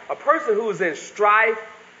strife, a person who's in strife,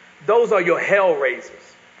 those are your hell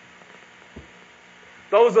raisers.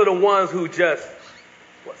 Those are the ones who just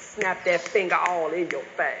snap their finger all in your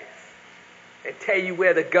face and tell you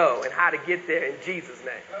where to go and how to get there in Jesus'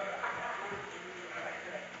 name.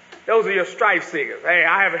 Those are your strife seekers. Hey,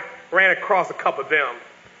 I haven't ran across a couple of them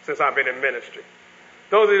since I've been in ministry.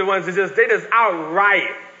 Those are the ones that they just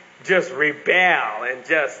outright just rebel and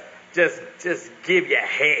just give you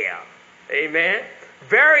hell. Amen.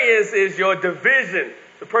 Variance is your division.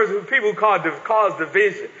 The people cause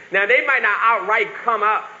division. Now, they might not outright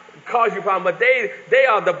cause you problem, but they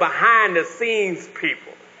are the behind the scenes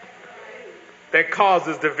people that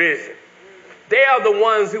causes division. They are the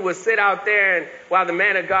ones who will sit out there and while the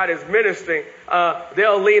man of God is ministering,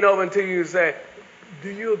 they'll lean over to you and say, do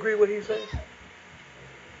you agree with what he said?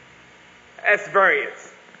 That's variance.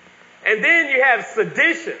 And then you have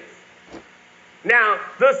seditions. Now,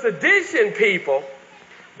 the sedition people,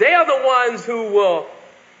 they are the ones who will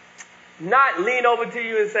not lean over to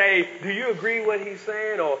you and say, do you agree with what he's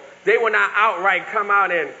saying? Or they will not outright come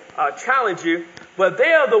out and challenge you. But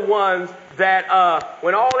they are the ones that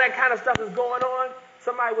when all that kind of stuff is going on,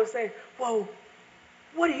 somebody would say, well,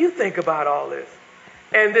 what do you think about all this?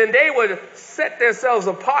 And then they would set themselves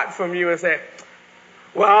apart from you and say,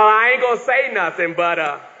 well, I ain't going to say nothing, but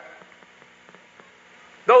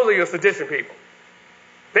those are your sedition people.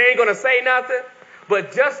 They ain't going to say nothing,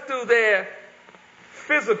 but just through their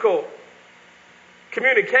physical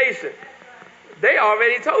communication, they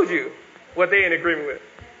already told you what they're in agreement with.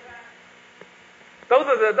 Those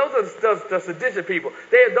are the sedition people.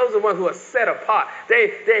 Those are the ones who are set apart.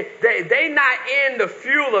 They not in the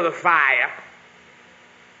fuel of the fire.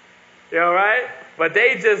 You all right? But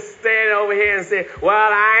they just stand over here and say, well,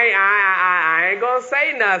 I ain't going to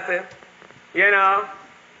say nothing. You know?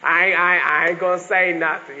 I ain't going to say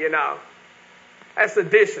nothing, you know. That's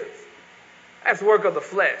seditions. That's work of the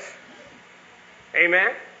flesh.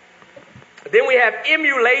 Amen? Then we have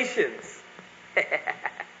emulations.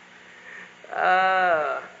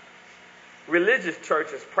 Religious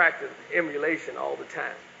churches practice emulation all the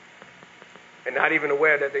time. And not even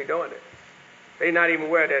aware that they're doing it. They're not even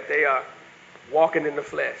aware that they are walking in the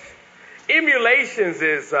flesh. Emulations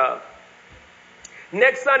is,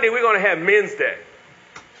 next Sunday we're going to have Men's Day.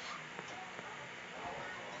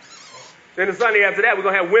 Then the Sunday after that we're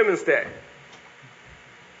going to have Women's Day.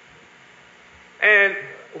 And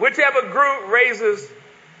whichever group raises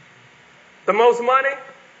the most money,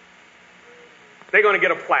 they're going to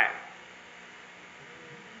get a plaque.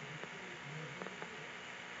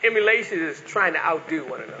 Emulation is trying to outdo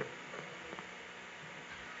one another.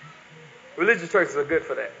 Religious churches are good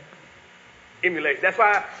for that. Emulation. That's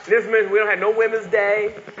why this means we don't have no Women's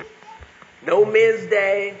Day, no Men's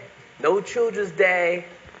Day, no Children's Day.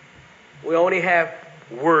 We only have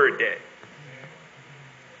Word Day.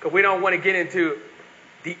 Because we don't want to get into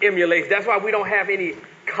the emulation. That's why we don't have any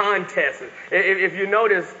contests. If you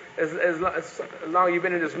notice, as long as you've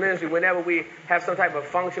been in this ministry, whenever we have some type of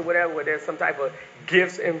function, whatever, where there's some type of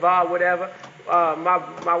gifts involved, whatever,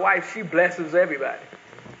 my wife, she blesses everybody.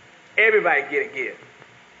 Everybody get a gift.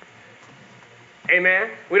 Amen?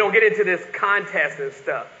 We don't get into this contest and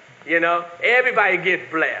stuff. You know? Everybody gets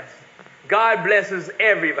blessed. God blesses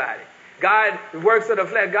everybody. God works of the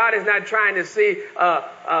flesh. God is not trying to see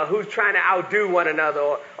who's trying to outdo one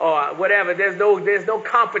another or whatever. There's no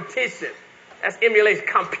competition. That's emulation,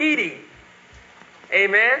 competing.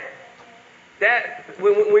 Amen? That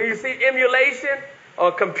when you see emulation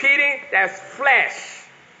or competing, that's flesh.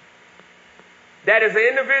 That is an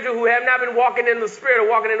individual who have not been walking in the Spirit or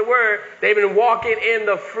walking in the Word. They've been walking in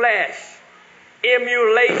the flesh.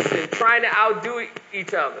 Emulation, trying to outdo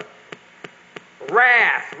each other.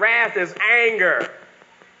 Wrath. Wrath is anger.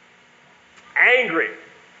 Angry.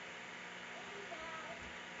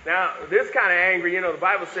 Now, this kind of angry, you know, the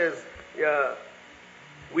Bible says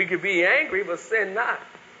we could be angry, but sin not.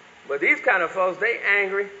 But these kind of folks, they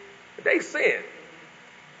angry, but they sin.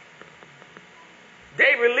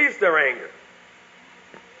 They release their anger.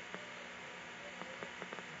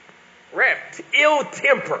 Wrath, ill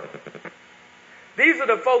temper. These are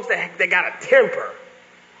the folks that got a temper.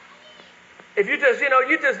 If you just,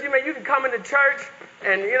 you can come into church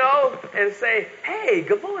and, and say, hey,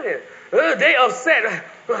 good morning. They upset.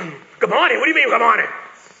 Good morning. What do you mean, good morning?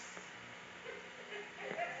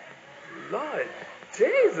 Lord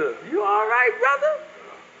Jesus, you all right, brother?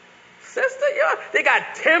 Sister, they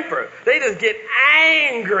got temper. They just get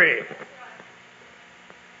angry.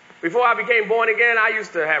 Before I became born again, I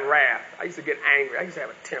used to have wrath. I used to get angry. I used to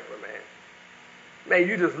have a temper, man. Man,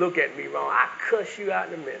 you just look at me wrong, I cuss you out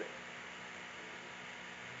in a minute.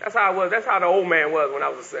 That's how I was. That's how the old man was when I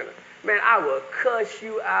was a sinner. Man, I would cuss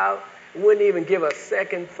you out, wouldn't even give a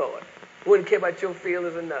second thought. Wouldn't care about your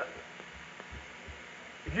feelings or nothing.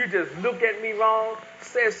 If you just look at me wrong,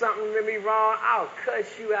 say something to me wrong, I'll cuss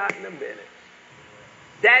you out in a minute.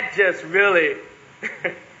 That just really,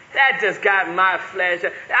 that just got my flesh.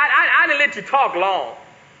 I didn't let you talk long.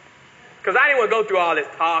 Because I didn't want to go through all this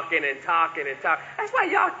talking and talking and talking. That's why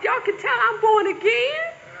y'all can tell I'm born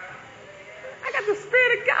again. I got got the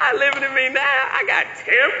Spirit of God living in me now. I got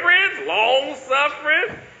temperance, long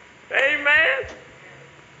suffering. Amen.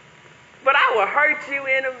 But I will hurt you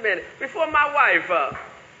in a minute. Before my wife, her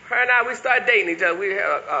and I, we started dating each other. We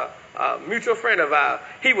had a mutual friend of ours.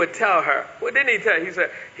 He would tell her. What didn't he tell her? He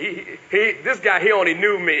said, this guy, he only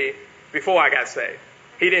knew me before I got saved.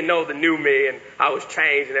 He didn't know the new me, and I was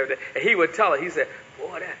changed and everything. And he would tell her, he said,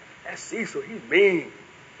 boy, that's Cecil. He's mean.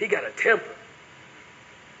 He got a temper.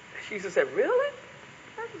 And she said, really?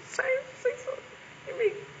 That's the same Cecil? You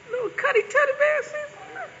mean little cutty teddy bear Cecil?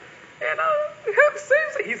 You know,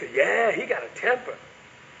 Cecil? He said, yeah, he got a temper.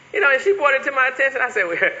 You know, and she brought it to my attention. I said,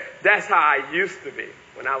 well, that's how I used to be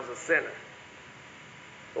when I was a sinner.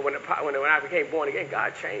 But when I became born again,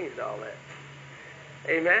 God changed all that.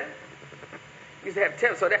 Amen? You used to have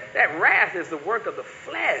temper. So that wrath is the work of the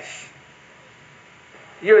flesh.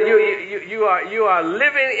 You are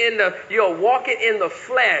living you are walking in the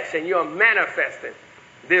flesh, and you are manifesting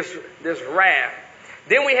this wrath.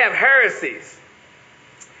 Then we have heresies.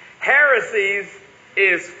 Heresies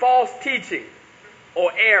is false teaching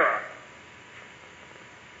or error.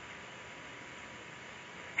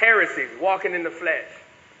 Heresies, walking in the flesh.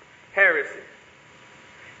 Heresy.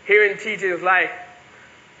 Hearing teachings like,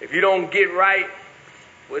 if you don't get right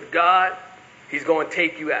with God, He's going to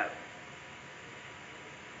take you out.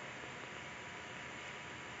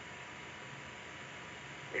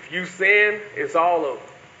 If you sin, it's all over.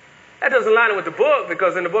 That doesn't line up with the book,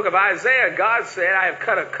 because in the book of Isaiah, God said, I have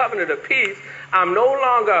cut a covenant of peace. I'm no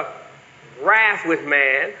longer wrath with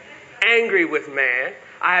man, angry with man.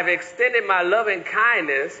 I have extended my loving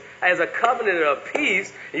kindness as a covenant of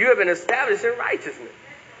peace, and you have been established in righteousness.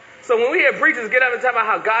 So when we hear preachers get up and talk about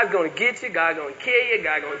how God's going to get you, God's going to kill you,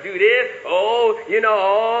 God's going to do this,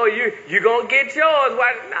 you're going to get yours.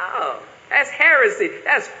 Why? No, that's heresy.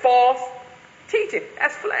 That's false teaching.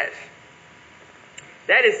 That's flesh.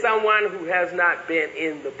 That is someone who has not been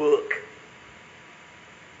in the book.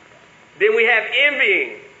 Then we have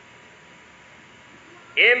envying.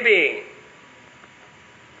 Envying.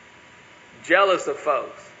 Jealous of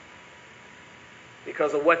folks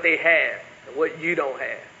because of what they have and what you don't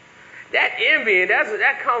have. That envying,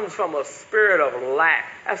 that comes from a spirit of lack.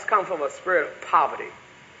 That's come from a spirit of poverty.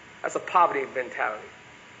 That's a poverty mentality.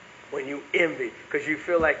 When you envy because you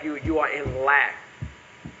feel like you are in lack.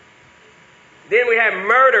 Then we have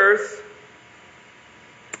murders.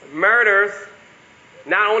 Murders,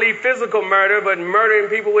 not only physical murder, but murdering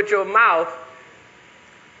people with your mouth.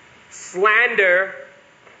 Slander.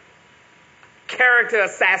 Character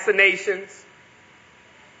assassinations.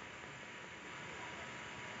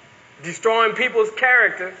 Destroying people's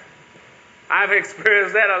character. I've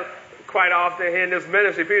experienced that quite often here in this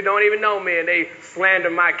ministry. People don't even know me and they slander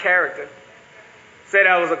my character. Say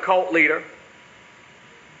that I was a cult leader.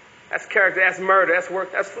 That's character, that's murder, that's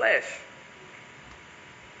work, that's flesh.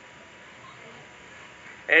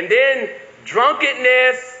 And then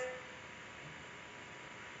drunkenness.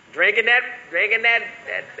 Drinking that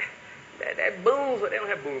booze. They don't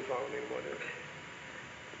have booze farm anymore.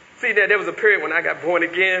 See, there was a period when I got born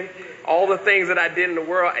again. All the things that I did in the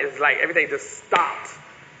world, it's like everything just stopped.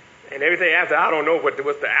 And everything after, I don't know what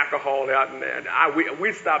the alcohol out in there.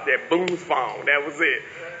 We stopped at booze farm. That was it.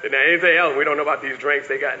 And anything else, we don't know about these drinks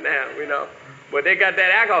they got now, But they got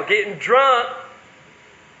that alcohol, getting drunk.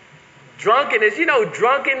 Drunkenness.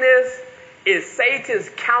 Drunkenness is Satan's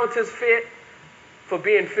counterfeit for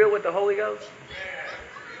being filled with the Holy Ghost.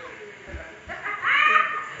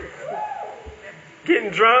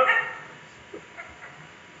 Getting drunk.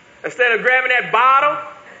 Instead of grabbing that bottle,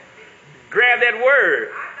 grab that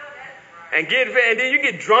word. And then you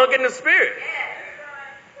get drunk in the spirit.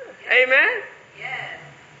 Amen?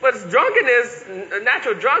 But drunkenness,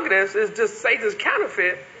 natural drunkenness, is just Satan's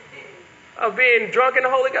counterfeit of being drunk in the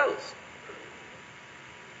Holy Ghost.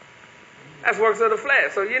 That's works of the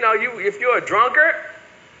flesh. So, if you're a drunkard,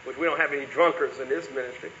 which we don't have any drunkards in this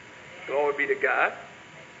ministry, glory be to God.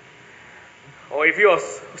 Or if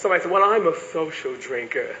somebody says, well, I'm a social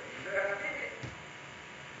drinker.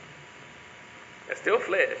 That's still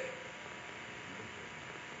flesh.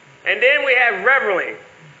 And then we have reveling.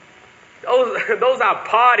 Those are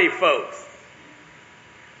party folks.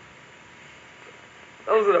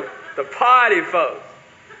 Those are the party folks.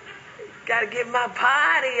 Got to get my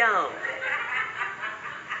party on.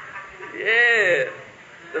 Yeah.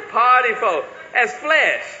 The party folks. That's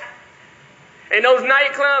flesh. And those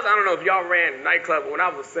nightclubs, I don't know if y'all ran nightclubs, but when I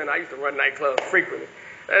was a sinner, I used to run nightclubs frequently.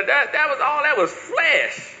 That was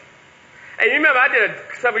flesh. And you remember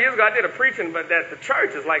several years ago, I did a preaching, but that the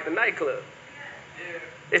church is like the nightclub.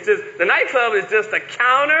 It's just, the nightclub is just a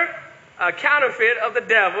counterfeit of the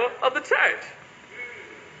devil of the church.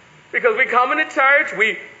 Because we come into church,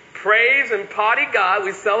 we praise and party God,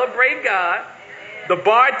 we celebrate God. The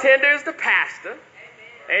bartender is the pastor.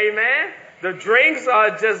 Amen. The drinks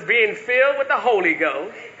are just being filled with the Holy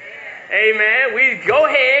Ghost. Amen. We go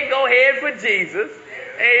ahead for Jesus.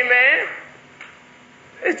 Amen.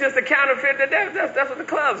 It's just a counterfeit to that. That's what the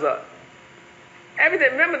clubs are.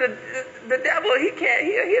 Everything. Remember, the devil, he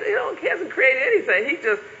hasn't created anything. He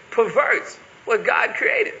just perverts what God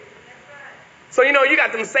created. So, you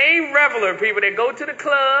got them same reveler people that go to the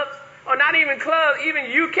clubs, or not even clubs, even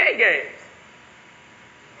UK games.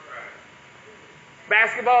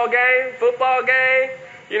 Basketball game, football game.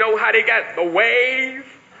 You know how they got the wave?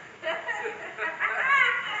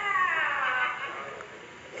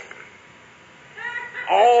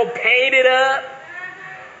 All painted up.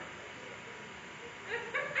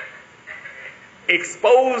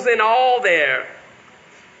 Exposing all their,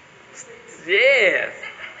 yes,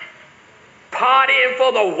 partying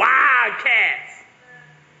for the Wildcats.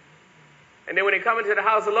 And then when they come into the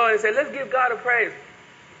house of the Lord, they say, let's give God a praise.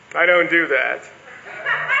 I don't do that.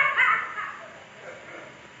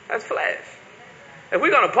 That's flesh. If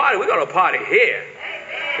we're going to party here.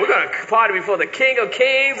 We're going to party before the King of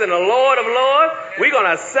Kings and the Lord of Lords. We're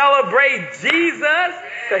going to celebrate Jesus,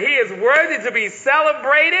 because he is worthy to be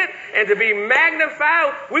celebrated and to be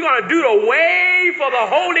magnified. We're going to do the wave for the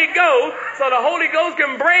Holy Ghost, so the Holy Ghost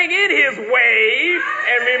can bring in his wave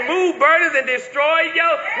and remove burdens and destroy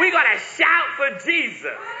yokes. We're going to shout for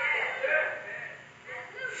Jesus.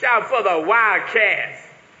 Shout for the Wildcats.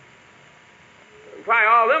 Probably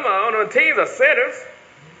all of them on the teams are sinners.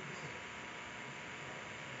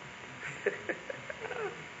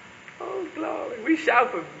 Oh, glory. We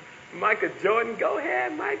shout for Michael Jordan. Go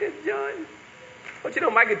ahead, Michael Jordan. Don't you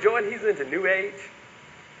know Michael Jordan, he's into New Age?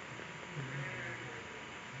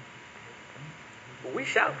 But we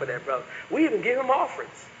shout for that, brother. We even give him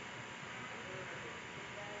offerings.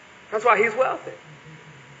 That's why he's wealthy.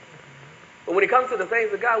 But when it comes to the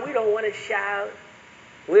things of God, we don't want to shout.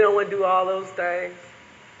 We don't want to do all those things.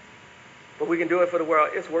 But we can do it for the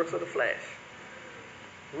world. It's works of the flesh.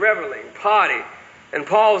 Reveling, party. And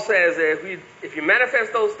Paul says that if you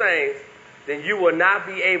manifest those things, then you will not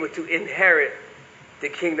be able to inherit the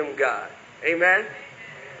kingdom of God. Amen?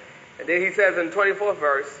 And then he says in the 24th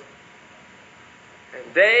verse,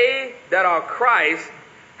 and they that are Christ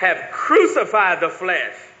have crucified the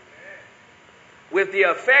flesh with the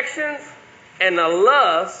affections and the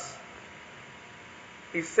lusts.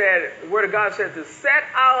 He said, the Word of God said to set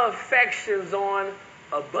our affections on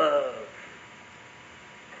above.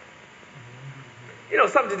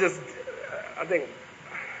 Something just, I think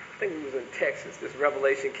it was in Texas, this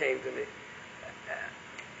revelation came to me.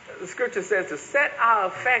 The scripture says to set our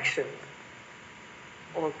affections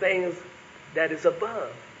on things that is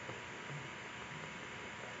above.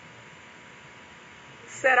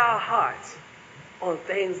 Set our hearts on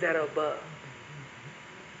things that are above.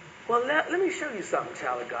 Well, let me show you something,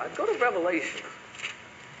 child of God. Go to Revelation.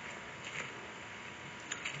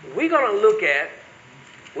 We're going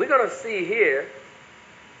to see here,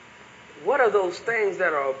 what are those things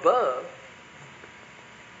that are above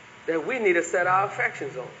that we need to set our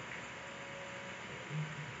affections on?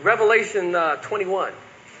 Revelation 21.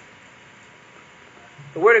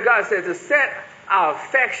 The Word of God says to set our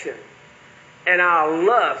affection and our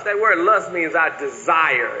lust. That word lust means our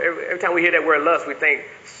desire. Every time we hear that word lust, we think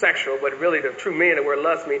sexual, but really the true meaning of the word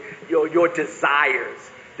lust means your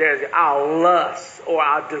desires. There's our lust or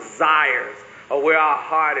our desires, or where our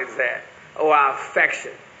heart is at, or our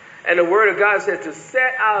affection. And the Word of God says to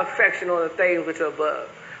set our affection on the things which are above.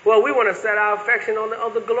 Well, we want to set our affection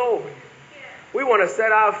on the glory. We want to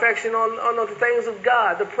set our affection on the things of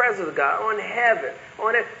God, the presence of God, on heaven,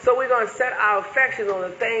 on it. So we're going to set our affection on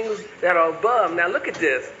the things that are above. Now look at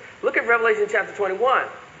this. Look at Revelation chapter 21.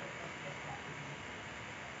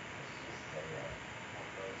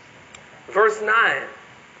 Verse 9.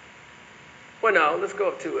 Well, no, let's go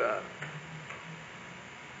up to...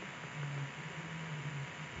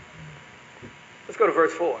 Let's go to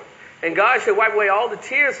verse 4. And God shall wipe away all the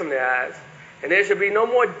tears from their eyes, and there shall be no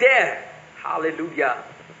more death. Hallelujah.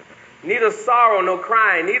 Neither sorrow nor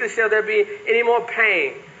crying, neither shall there be any more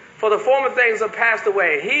pain. For the former things are passed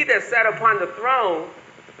away. He that sat upon the throne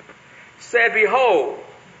said, Behold,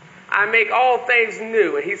 I make all things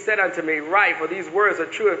new. And he said unto me, Write, for these words are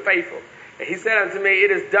true and faithful. And he said unto me,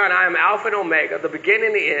 It is done. I am Alpha and Omega, the beginning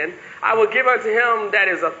and the end. I will give unto him that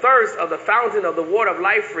is athirst of the fountain of the water of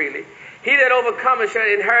life freely. He that overcometh shall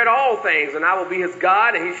inherit all things, and I will be his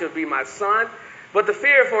God, and he shall be my son. But the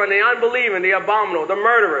fearful and the unbelieving, the abominable, the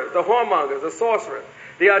murderers, the whoremongers, the sorcerers,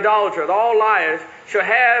 the idolaters, all liars, shall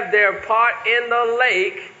have their part in the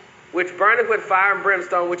lake which burneth with fire and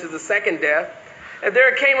brimstone, which is the second death. And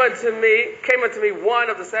there came unto me one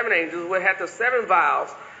of the seven angels, which hath the seven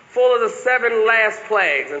vials, full of the seven last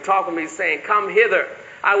plagues, and talked with me, saying, Come hither,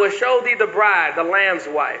 I will show thee the bride, the Lamb's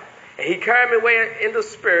wife. And he carried me away in the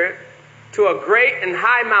spirit to a great and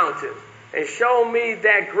high mountain, and showed me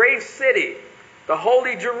that great city, the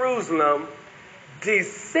holy Jerusalem,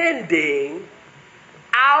 descending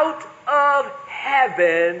out of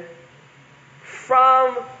heaven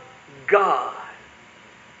from God.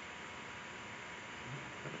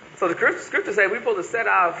 So the scripture says we're supposed to set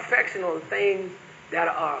our affection on things that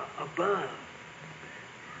are above.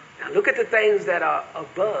 Now look at the things that are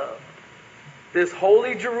above. This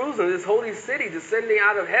holy Jerusalem, this holy city descending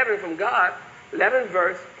out of heaven from God, 11th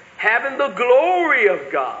verse, having the glory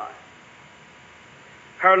of God.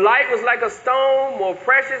 Her light was like a stone, more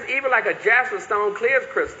precious, even like a jasper stone, clear as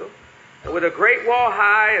crystal, and with a great wall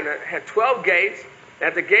high, and it had 12 gates.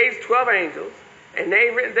 At the gates 12 angels, a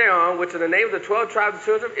name written thereon, which are the names of the 12 tribes of the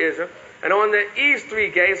children of Israel. And on the east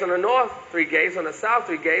 3 gates, on the north 3 gates, on the south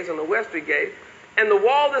 3 gates, on the west 3 gates. And the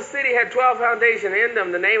wall of the city had 12 foundations, in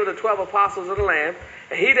them the name of the 12 apostles of the Lamb.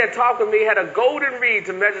 And he that talked with me had a golden reed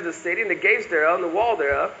to measure the city, and the gates thereof, and the wall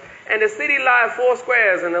thereof. And the city lieth 4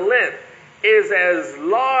 squares, and the length is as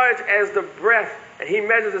large as the breadth. And he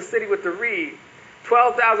measured the city with the reed,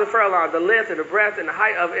 12,000 furlongs, the length and the breadth and the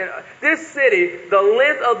height of it. This city, the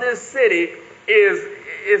length of this city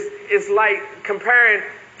is like comparing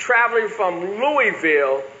traveling from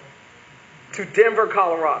Louisville to Denver,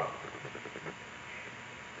 Colorado.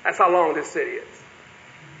 That's how long this city is.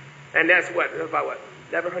 And that's about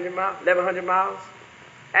 1,100 miles? 1,100 miles?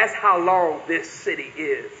 That's how long this city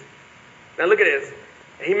is. Now look at this.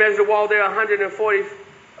 He measured the wall there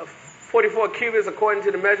 144 cubits according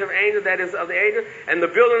to the measure of angel, that is of the angel. And the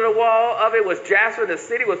building of the wall of it was jasper. The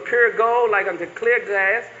city was pure gold, like unto clear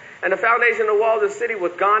glass. And the foundation of the wall of the city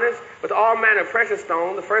was garnished with all manner of precious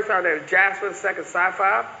stones. The first foundation was jasper, the second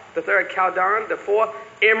sapphire, the third chalcedon, the fourth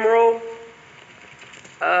emerald,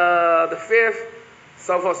 the fifth,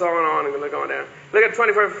 so forth, so on, and look on down. Look at the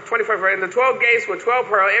 21st verse. And the 12 gates were 12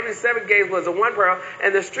 pearls. Every 7 gates was a 1 pearl.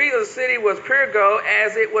 And the street of the city was pure gold,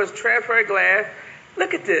 as it was transparent glass.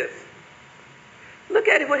 Look at this. Look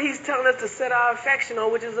at it, what he's telling us to set our affection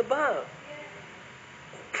on, which is above.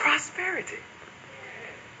 Prosperity.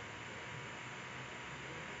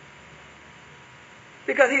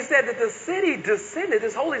 Because he said that the city descended,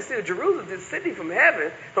 this holy city of Jerusalem descending from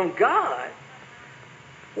heaven, from God.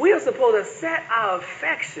 We are supposed to set our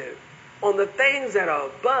affection on the things that are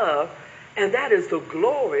above, and that is the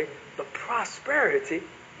glory, the prosperity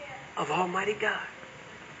of Almighty God.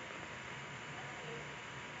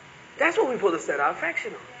 That's what we're supposed to set our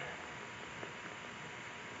affection on.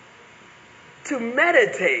 To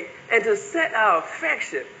meditate and to set our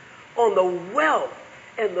affection on the wealth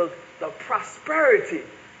and the prosperity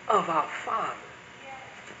of our Father.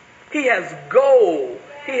 He has gold.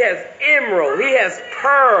 He has emerald. He has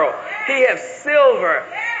pearl. He has silver.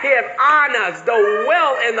 He has onyx, the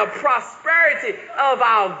wealth and the prosperity of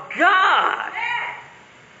our God.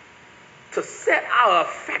 To set our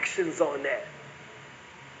affections on that.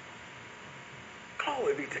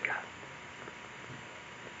 Glory be to God.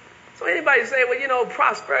 So anybody say, well,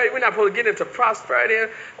 prosperity, we're not supposed to get into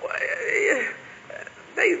prosperity.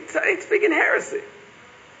 They speaking heresy.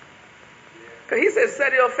 Because he says,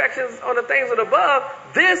 set your affections on the things of above.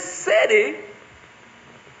 This city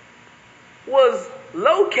was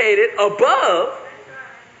located above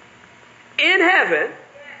in heaven.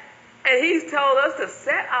 And he's told us to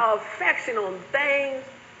set our affection on things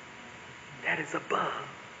that is above.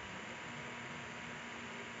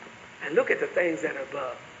 And look at the things that are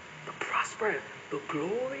above. The prosperity, the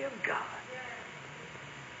glory of God.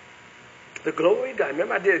 The glory of God.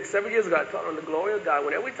 Remember I did several years ago, I taught on the glory of God.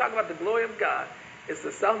 Whenever we talk about the glory of God, it's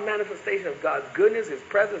the self-manifestation of God's goodness, His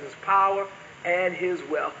presence, His power, and His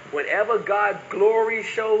wealth. Whenever God's glory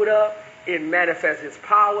showed up, it manifests His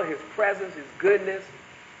power, His presence, His goodness,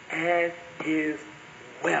 and His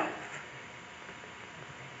wealth.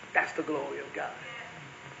 That's the glory of God.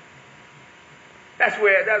 That's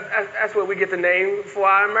where we get the name for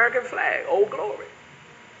our American flag, Old Glory.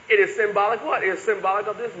 It is symbolic what? It is symbolic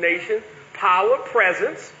of this nation's power,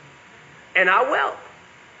 presence, and our wealth.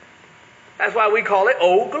 That's why we call it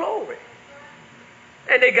Old Glory.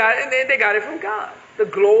 And they got it from God. The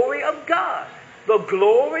glory of God. The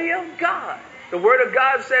glory of God. The Word of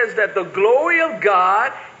God says that the glory of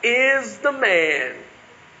God is the man.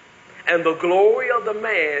 And the glory of the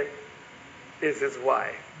man is his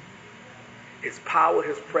wife. His power,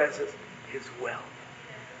 his presence, his wealth.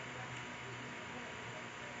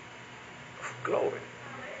 Glory.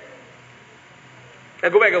 Now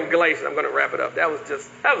go back over Galatians. I'm going to wrap it up. That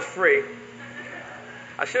was free.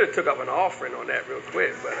 I should have took up an offering on that real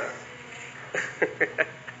quick, but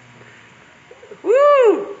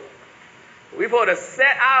woo! We're supposed to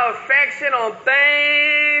set our affection on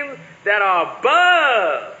things that are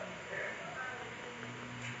above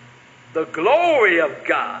the glory of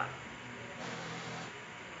God.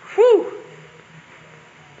 Whew!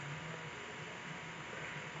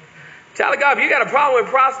 Child of God, if you got a problem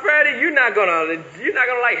with prosperity, you're not gonna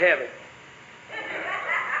like heaven.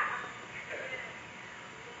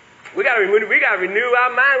 We gotta renew our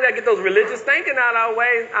mind. We gotta get those religious thinking out of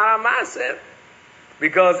our mindset.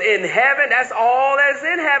 Because in heaven, that's all that's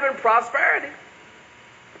in heaven, prosperity.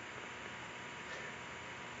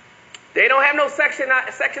 They don't have no Section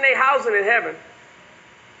 8 housing in heaven.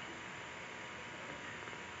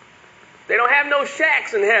 They don't have no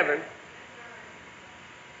shacks in heaven.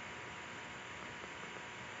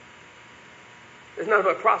 It's nothing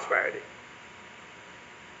but prosperity.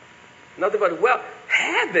 Nothing but wealth.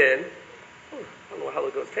 Heaven, I don't know what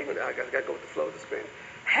Holy Ghost is taking me. I got to go with the flow of the Spirit.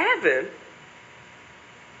 Heaven,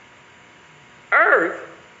 earth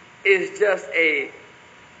is just a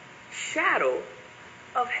shadow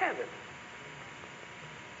of heaven.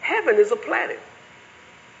 Heaven is a planet.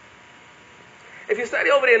 If you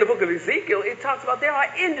study over there in the book of Ezekiel, it talks about there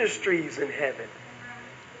are industries in heaven.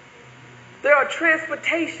 There are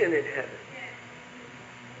transportation in heaven.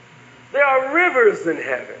 There are rivers in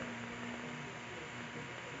heaven.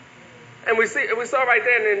 And we saw right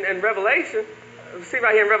there in Revelation, we see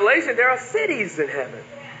right here in Revelation, there are cities in heaven.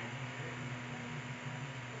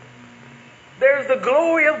 There's the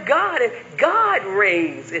glory of God, and God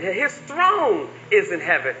reigns. His throne is in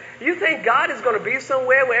heaven. You think God is going to be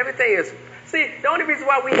somewhere where everything is... See, the only reason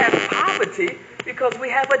why we have poverty, because we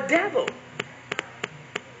have a devil.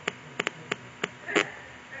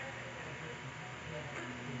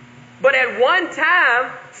 But at one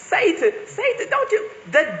time, Satan,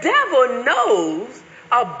 the devil knows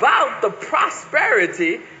about the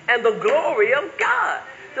prosperity and the glory of God.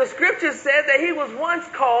 The scripture says that he was once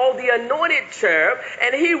called the anointed cherub,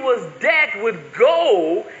 and he was decked with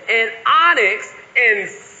gold and onyx and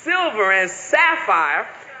silver and sapphire.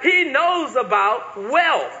 He knows about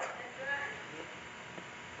wealth.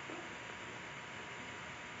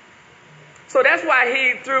 So that's why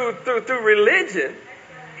he, through religion,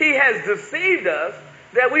 he has deceived us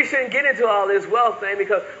that we shouldn't get into all this wealth thing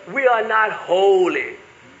because we are not holy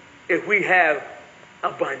if we have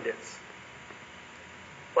abundance.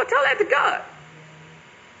 Well, tell that to God.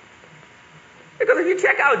 Because if you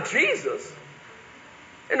check out Jesus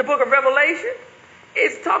in the book of Revelation,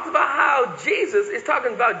 it talks about how Jesus is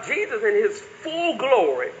talking about Jesus in his full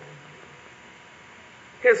glory,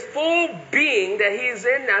 his full being that he's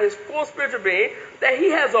in now, his full spiritual being, that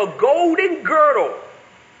he has a golden girdle.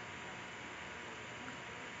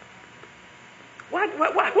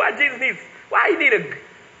 Why Jesus needs, why he need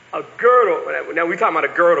a girdle? Now we're talking about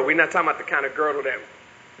a girdle. We're not talking about the kind of girdle that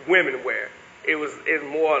women wear. It's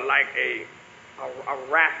more like a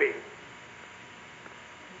wrapping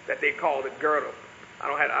that they call the girdle. I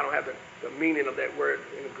don't have the meaning of that word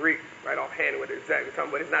in the Greek right offhand what it's exactly talking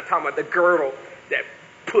about. It's not talking about the girdle that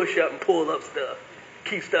push up and pull up stuff,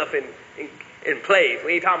 keep stuff in place.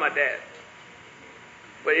 We ain't talking about that.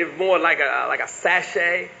 But it's more like a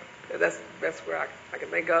sachet. That's where I can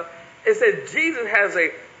think of. It says Jesus has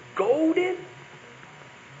a golden.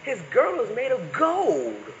 His girdle is made of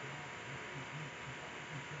gold.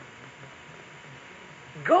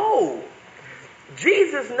 Gold.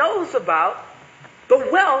 Jesus knows about the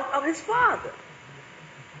wealth of his Father.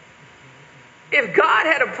 If God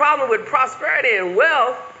had a problem with prosperity and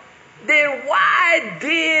wealth, then why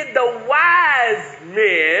did the wise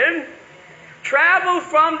men travel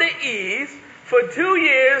from the east for 2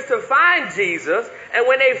 years to find Jesus, and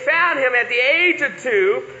when they found him at the age of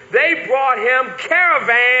 2, they brought him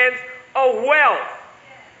caravans of wealth?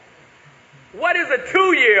 What is a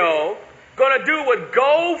 2-year-old going to do with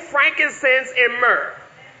gold, frankincense, and myrrh?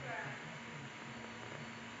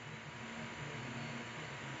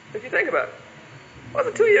 If you think about it, what's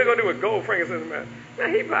a 2-year-old going to do with gold, frankincense, and myrrh?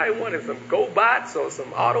 Man, he probably wanted some GoBots or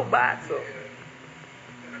some Autobots or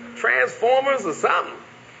Transformers or something.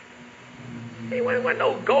 He wasn't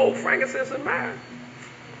no gold, frankincense, and myrrh.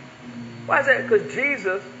 Why is that? Because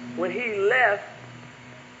Jesus, when he left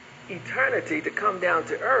eternity to come down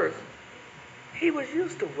to earth, he was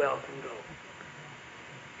used to wealth and gold.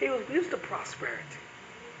 He was used to prosperity.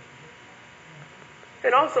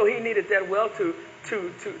 And also he needed that wealth to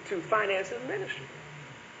finance his ministry.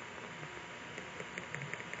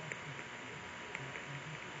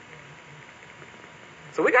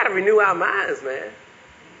 So we got to renew our minds, man.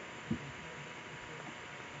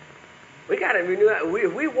 We got to renew.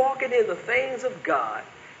 If we walking in the things of God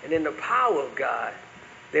and in the power of God,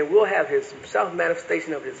 then we'll have His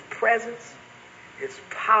self-manifestation of His presence, His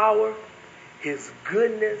power, His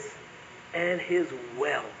goodness, and His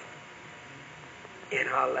wealth in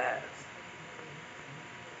our lives.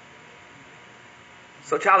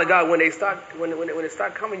 So, child of God, when they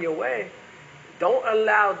start coming your way, don't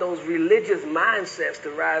allow those religious mindsets to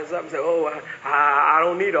rise up and say, "Oh, I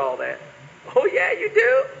don't need all that." Oh, yeah, you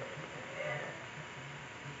do.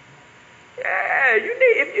 Yeah,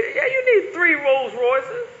 you need 3 Rolls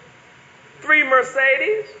Royces, 3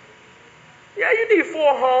 Mercedes. Yeah, you need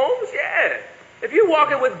 4 homes. Yeah. If you're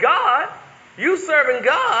walking with God, you serving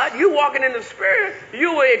God, you walking in the Spirit,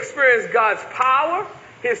 you will experience God's power,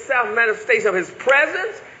 His self-manifestation of His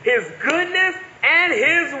presence, His goodness, and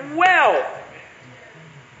His wealth.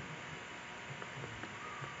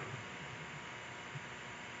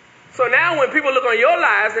 So now when people look on your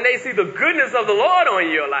lives and they see the goodness of the Lord on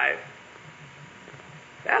your life,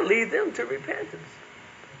 that leads them to repentance.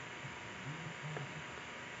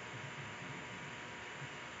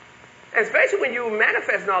 Especially when you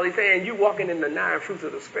manifesting all these things and you walking in the 9 fruits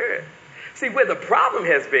of the Spirit. See, where the problem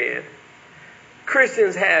has been,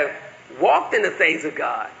 Christians have walked in the things of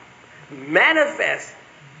God, manifest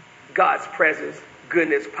God's presence,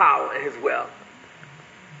 goodness, power, and His wealth.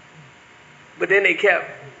 But then they kept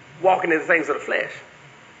walking in the things of the flesh.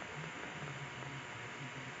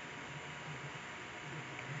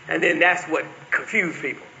 And then that's what confused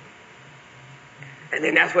people. And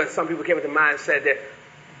then that's what some people came with the mindset that,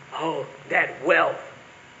 oh, that wealth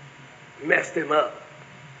messed him up.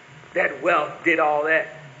 That wealth did all that.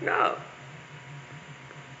 No.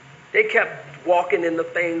 They kept walking in the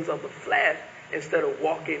things of the flesh instead of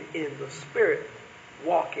walking in the Spirit,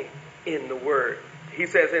 walking in the Word. He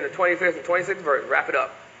says in the 25th and 26th verse, wrap it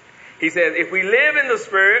up. He says, if we live in the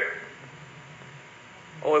Spirit,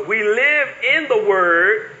 or if we live in the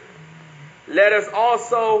Word, let us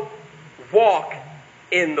also walk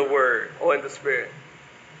in the Word or in the Spirit.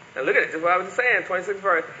 Now look at it, just what I was saying, 26th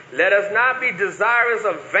verse. Let us not be desirous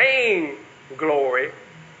of vain glory,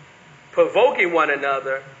 provoking one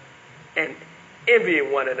another and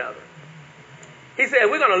envying one another. He said,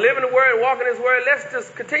 we're going to live in the Word and walk in His Word. Let's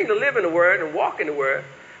just continue to live in the Word and walk in the Word.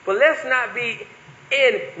 But let's not be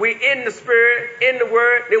we in the Spirit, in the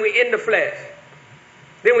Word, then we in the flesh.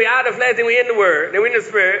 Then we out of the flesh, then we in the Word, then we in the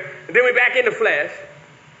Spirit, and then we back in the flesh.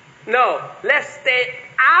 No, let's stay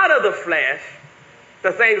out of the flesh,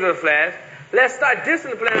 the things of the flesh. Let's start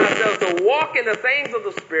disciplining ourselves to walk in the things of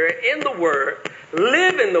the Spirit, in the Word,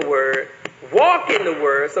 live in the Word, walk in the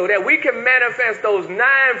Word, so that we can manifest those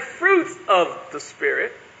 9 fruits of the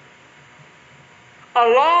Spirit,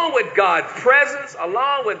 along with God's presence,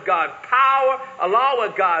 along with God's power, along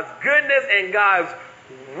with God's goodness and God's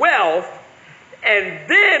wealth, and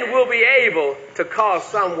then we'll be able to cause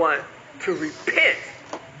someone to repent.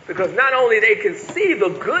 Because not only they can see the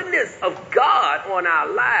goodness of God on our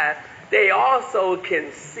lives, they also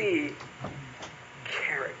can see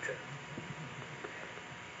character.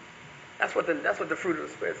 That's what the fruit of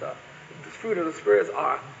the Spirit are. The fruit of the Spirit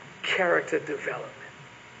are character development.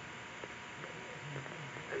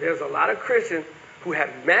 And there's a lot of Christians who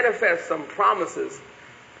have manifested some promises,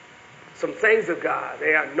 some things of God.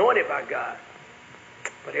 They are anointed by God,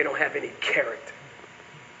 but they don't have any character.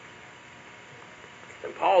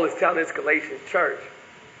 And Paul is telling this Galatians church,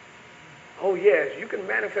 oh yes, you can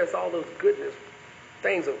manifest all those goodness,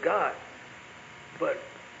 things of God, but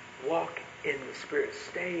walk in the Spirit.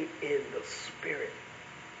 Stay in the Spirit.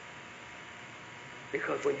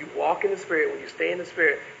 Because when you walk in the Spirit, when you stay in the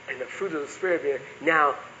Spirit, and the fruit of the Spirit,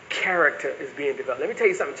 now character is being developed. Let me tell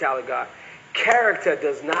you something, child of God. Character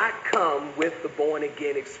does not come with the born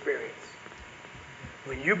again experience.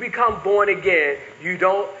 When you become born again, you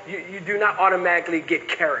do not automatically get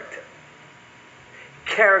character.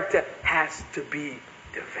 Character has to be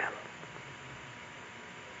developed.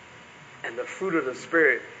 And the fruit of the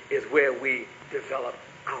Spirit is where we develop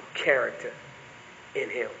our character in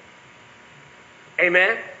Him.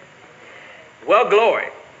 Amen? Well, glory.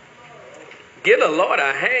 Give the Lord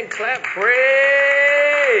a hand clap.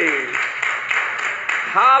 Praise.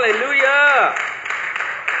 Hallelujah.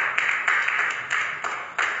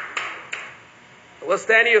 Well,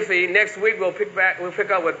 stand to your feet. Next week we'll pick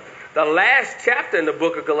up with the last chapter in the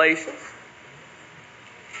book of Galatians.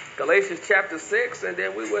 Galatians chapter 6, and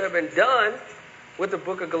then we will have been done with the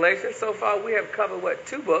book of Galatians. So far we have covered,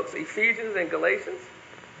 2 books, Ephesians and Galatians.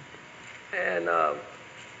 And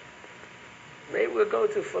maybe we'll go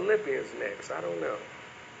to Philippians next. I don't know.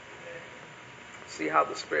 See how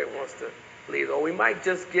the Spirit wants to lead. Or we might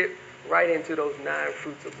just get right into those 9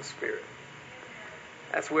 fruits of the Spirit.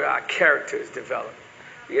 That's where our character is developed.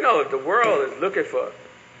 You know, the world is looking for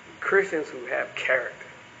Christians who have character.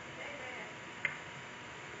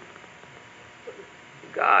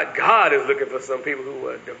 God is looking for some people who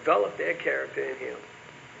will develop their character in Him.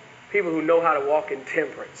 People who know how to walk in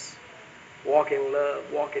temperance, walk in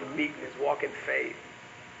love, walk in meekness, walk in faith,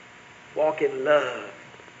 walk in love.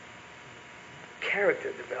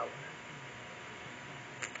 Character development.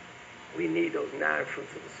 We need those 9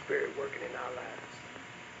 fruits of the Spirit working in our lives.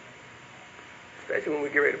 Especially when we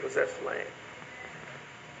get ready to possess the land.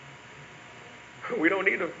 We don't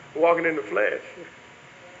need them walking in the flesh.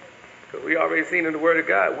 Because we already seen in the Word of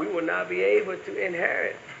God, we will not be able to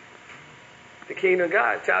inherit the kingdom of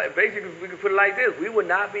God. Basically, we can put it like this. We will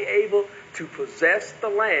not be able to possess the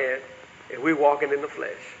land if we're walking in the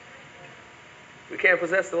flesh. We can't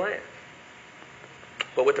possess the land.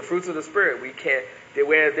 But with the fruits of the Spirit, we can.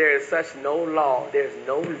 Where there is such no law, there's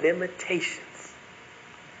no limitations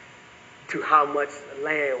to how much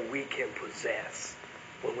land we can possess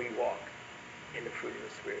when we walk in the fruit of the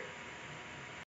Spirit.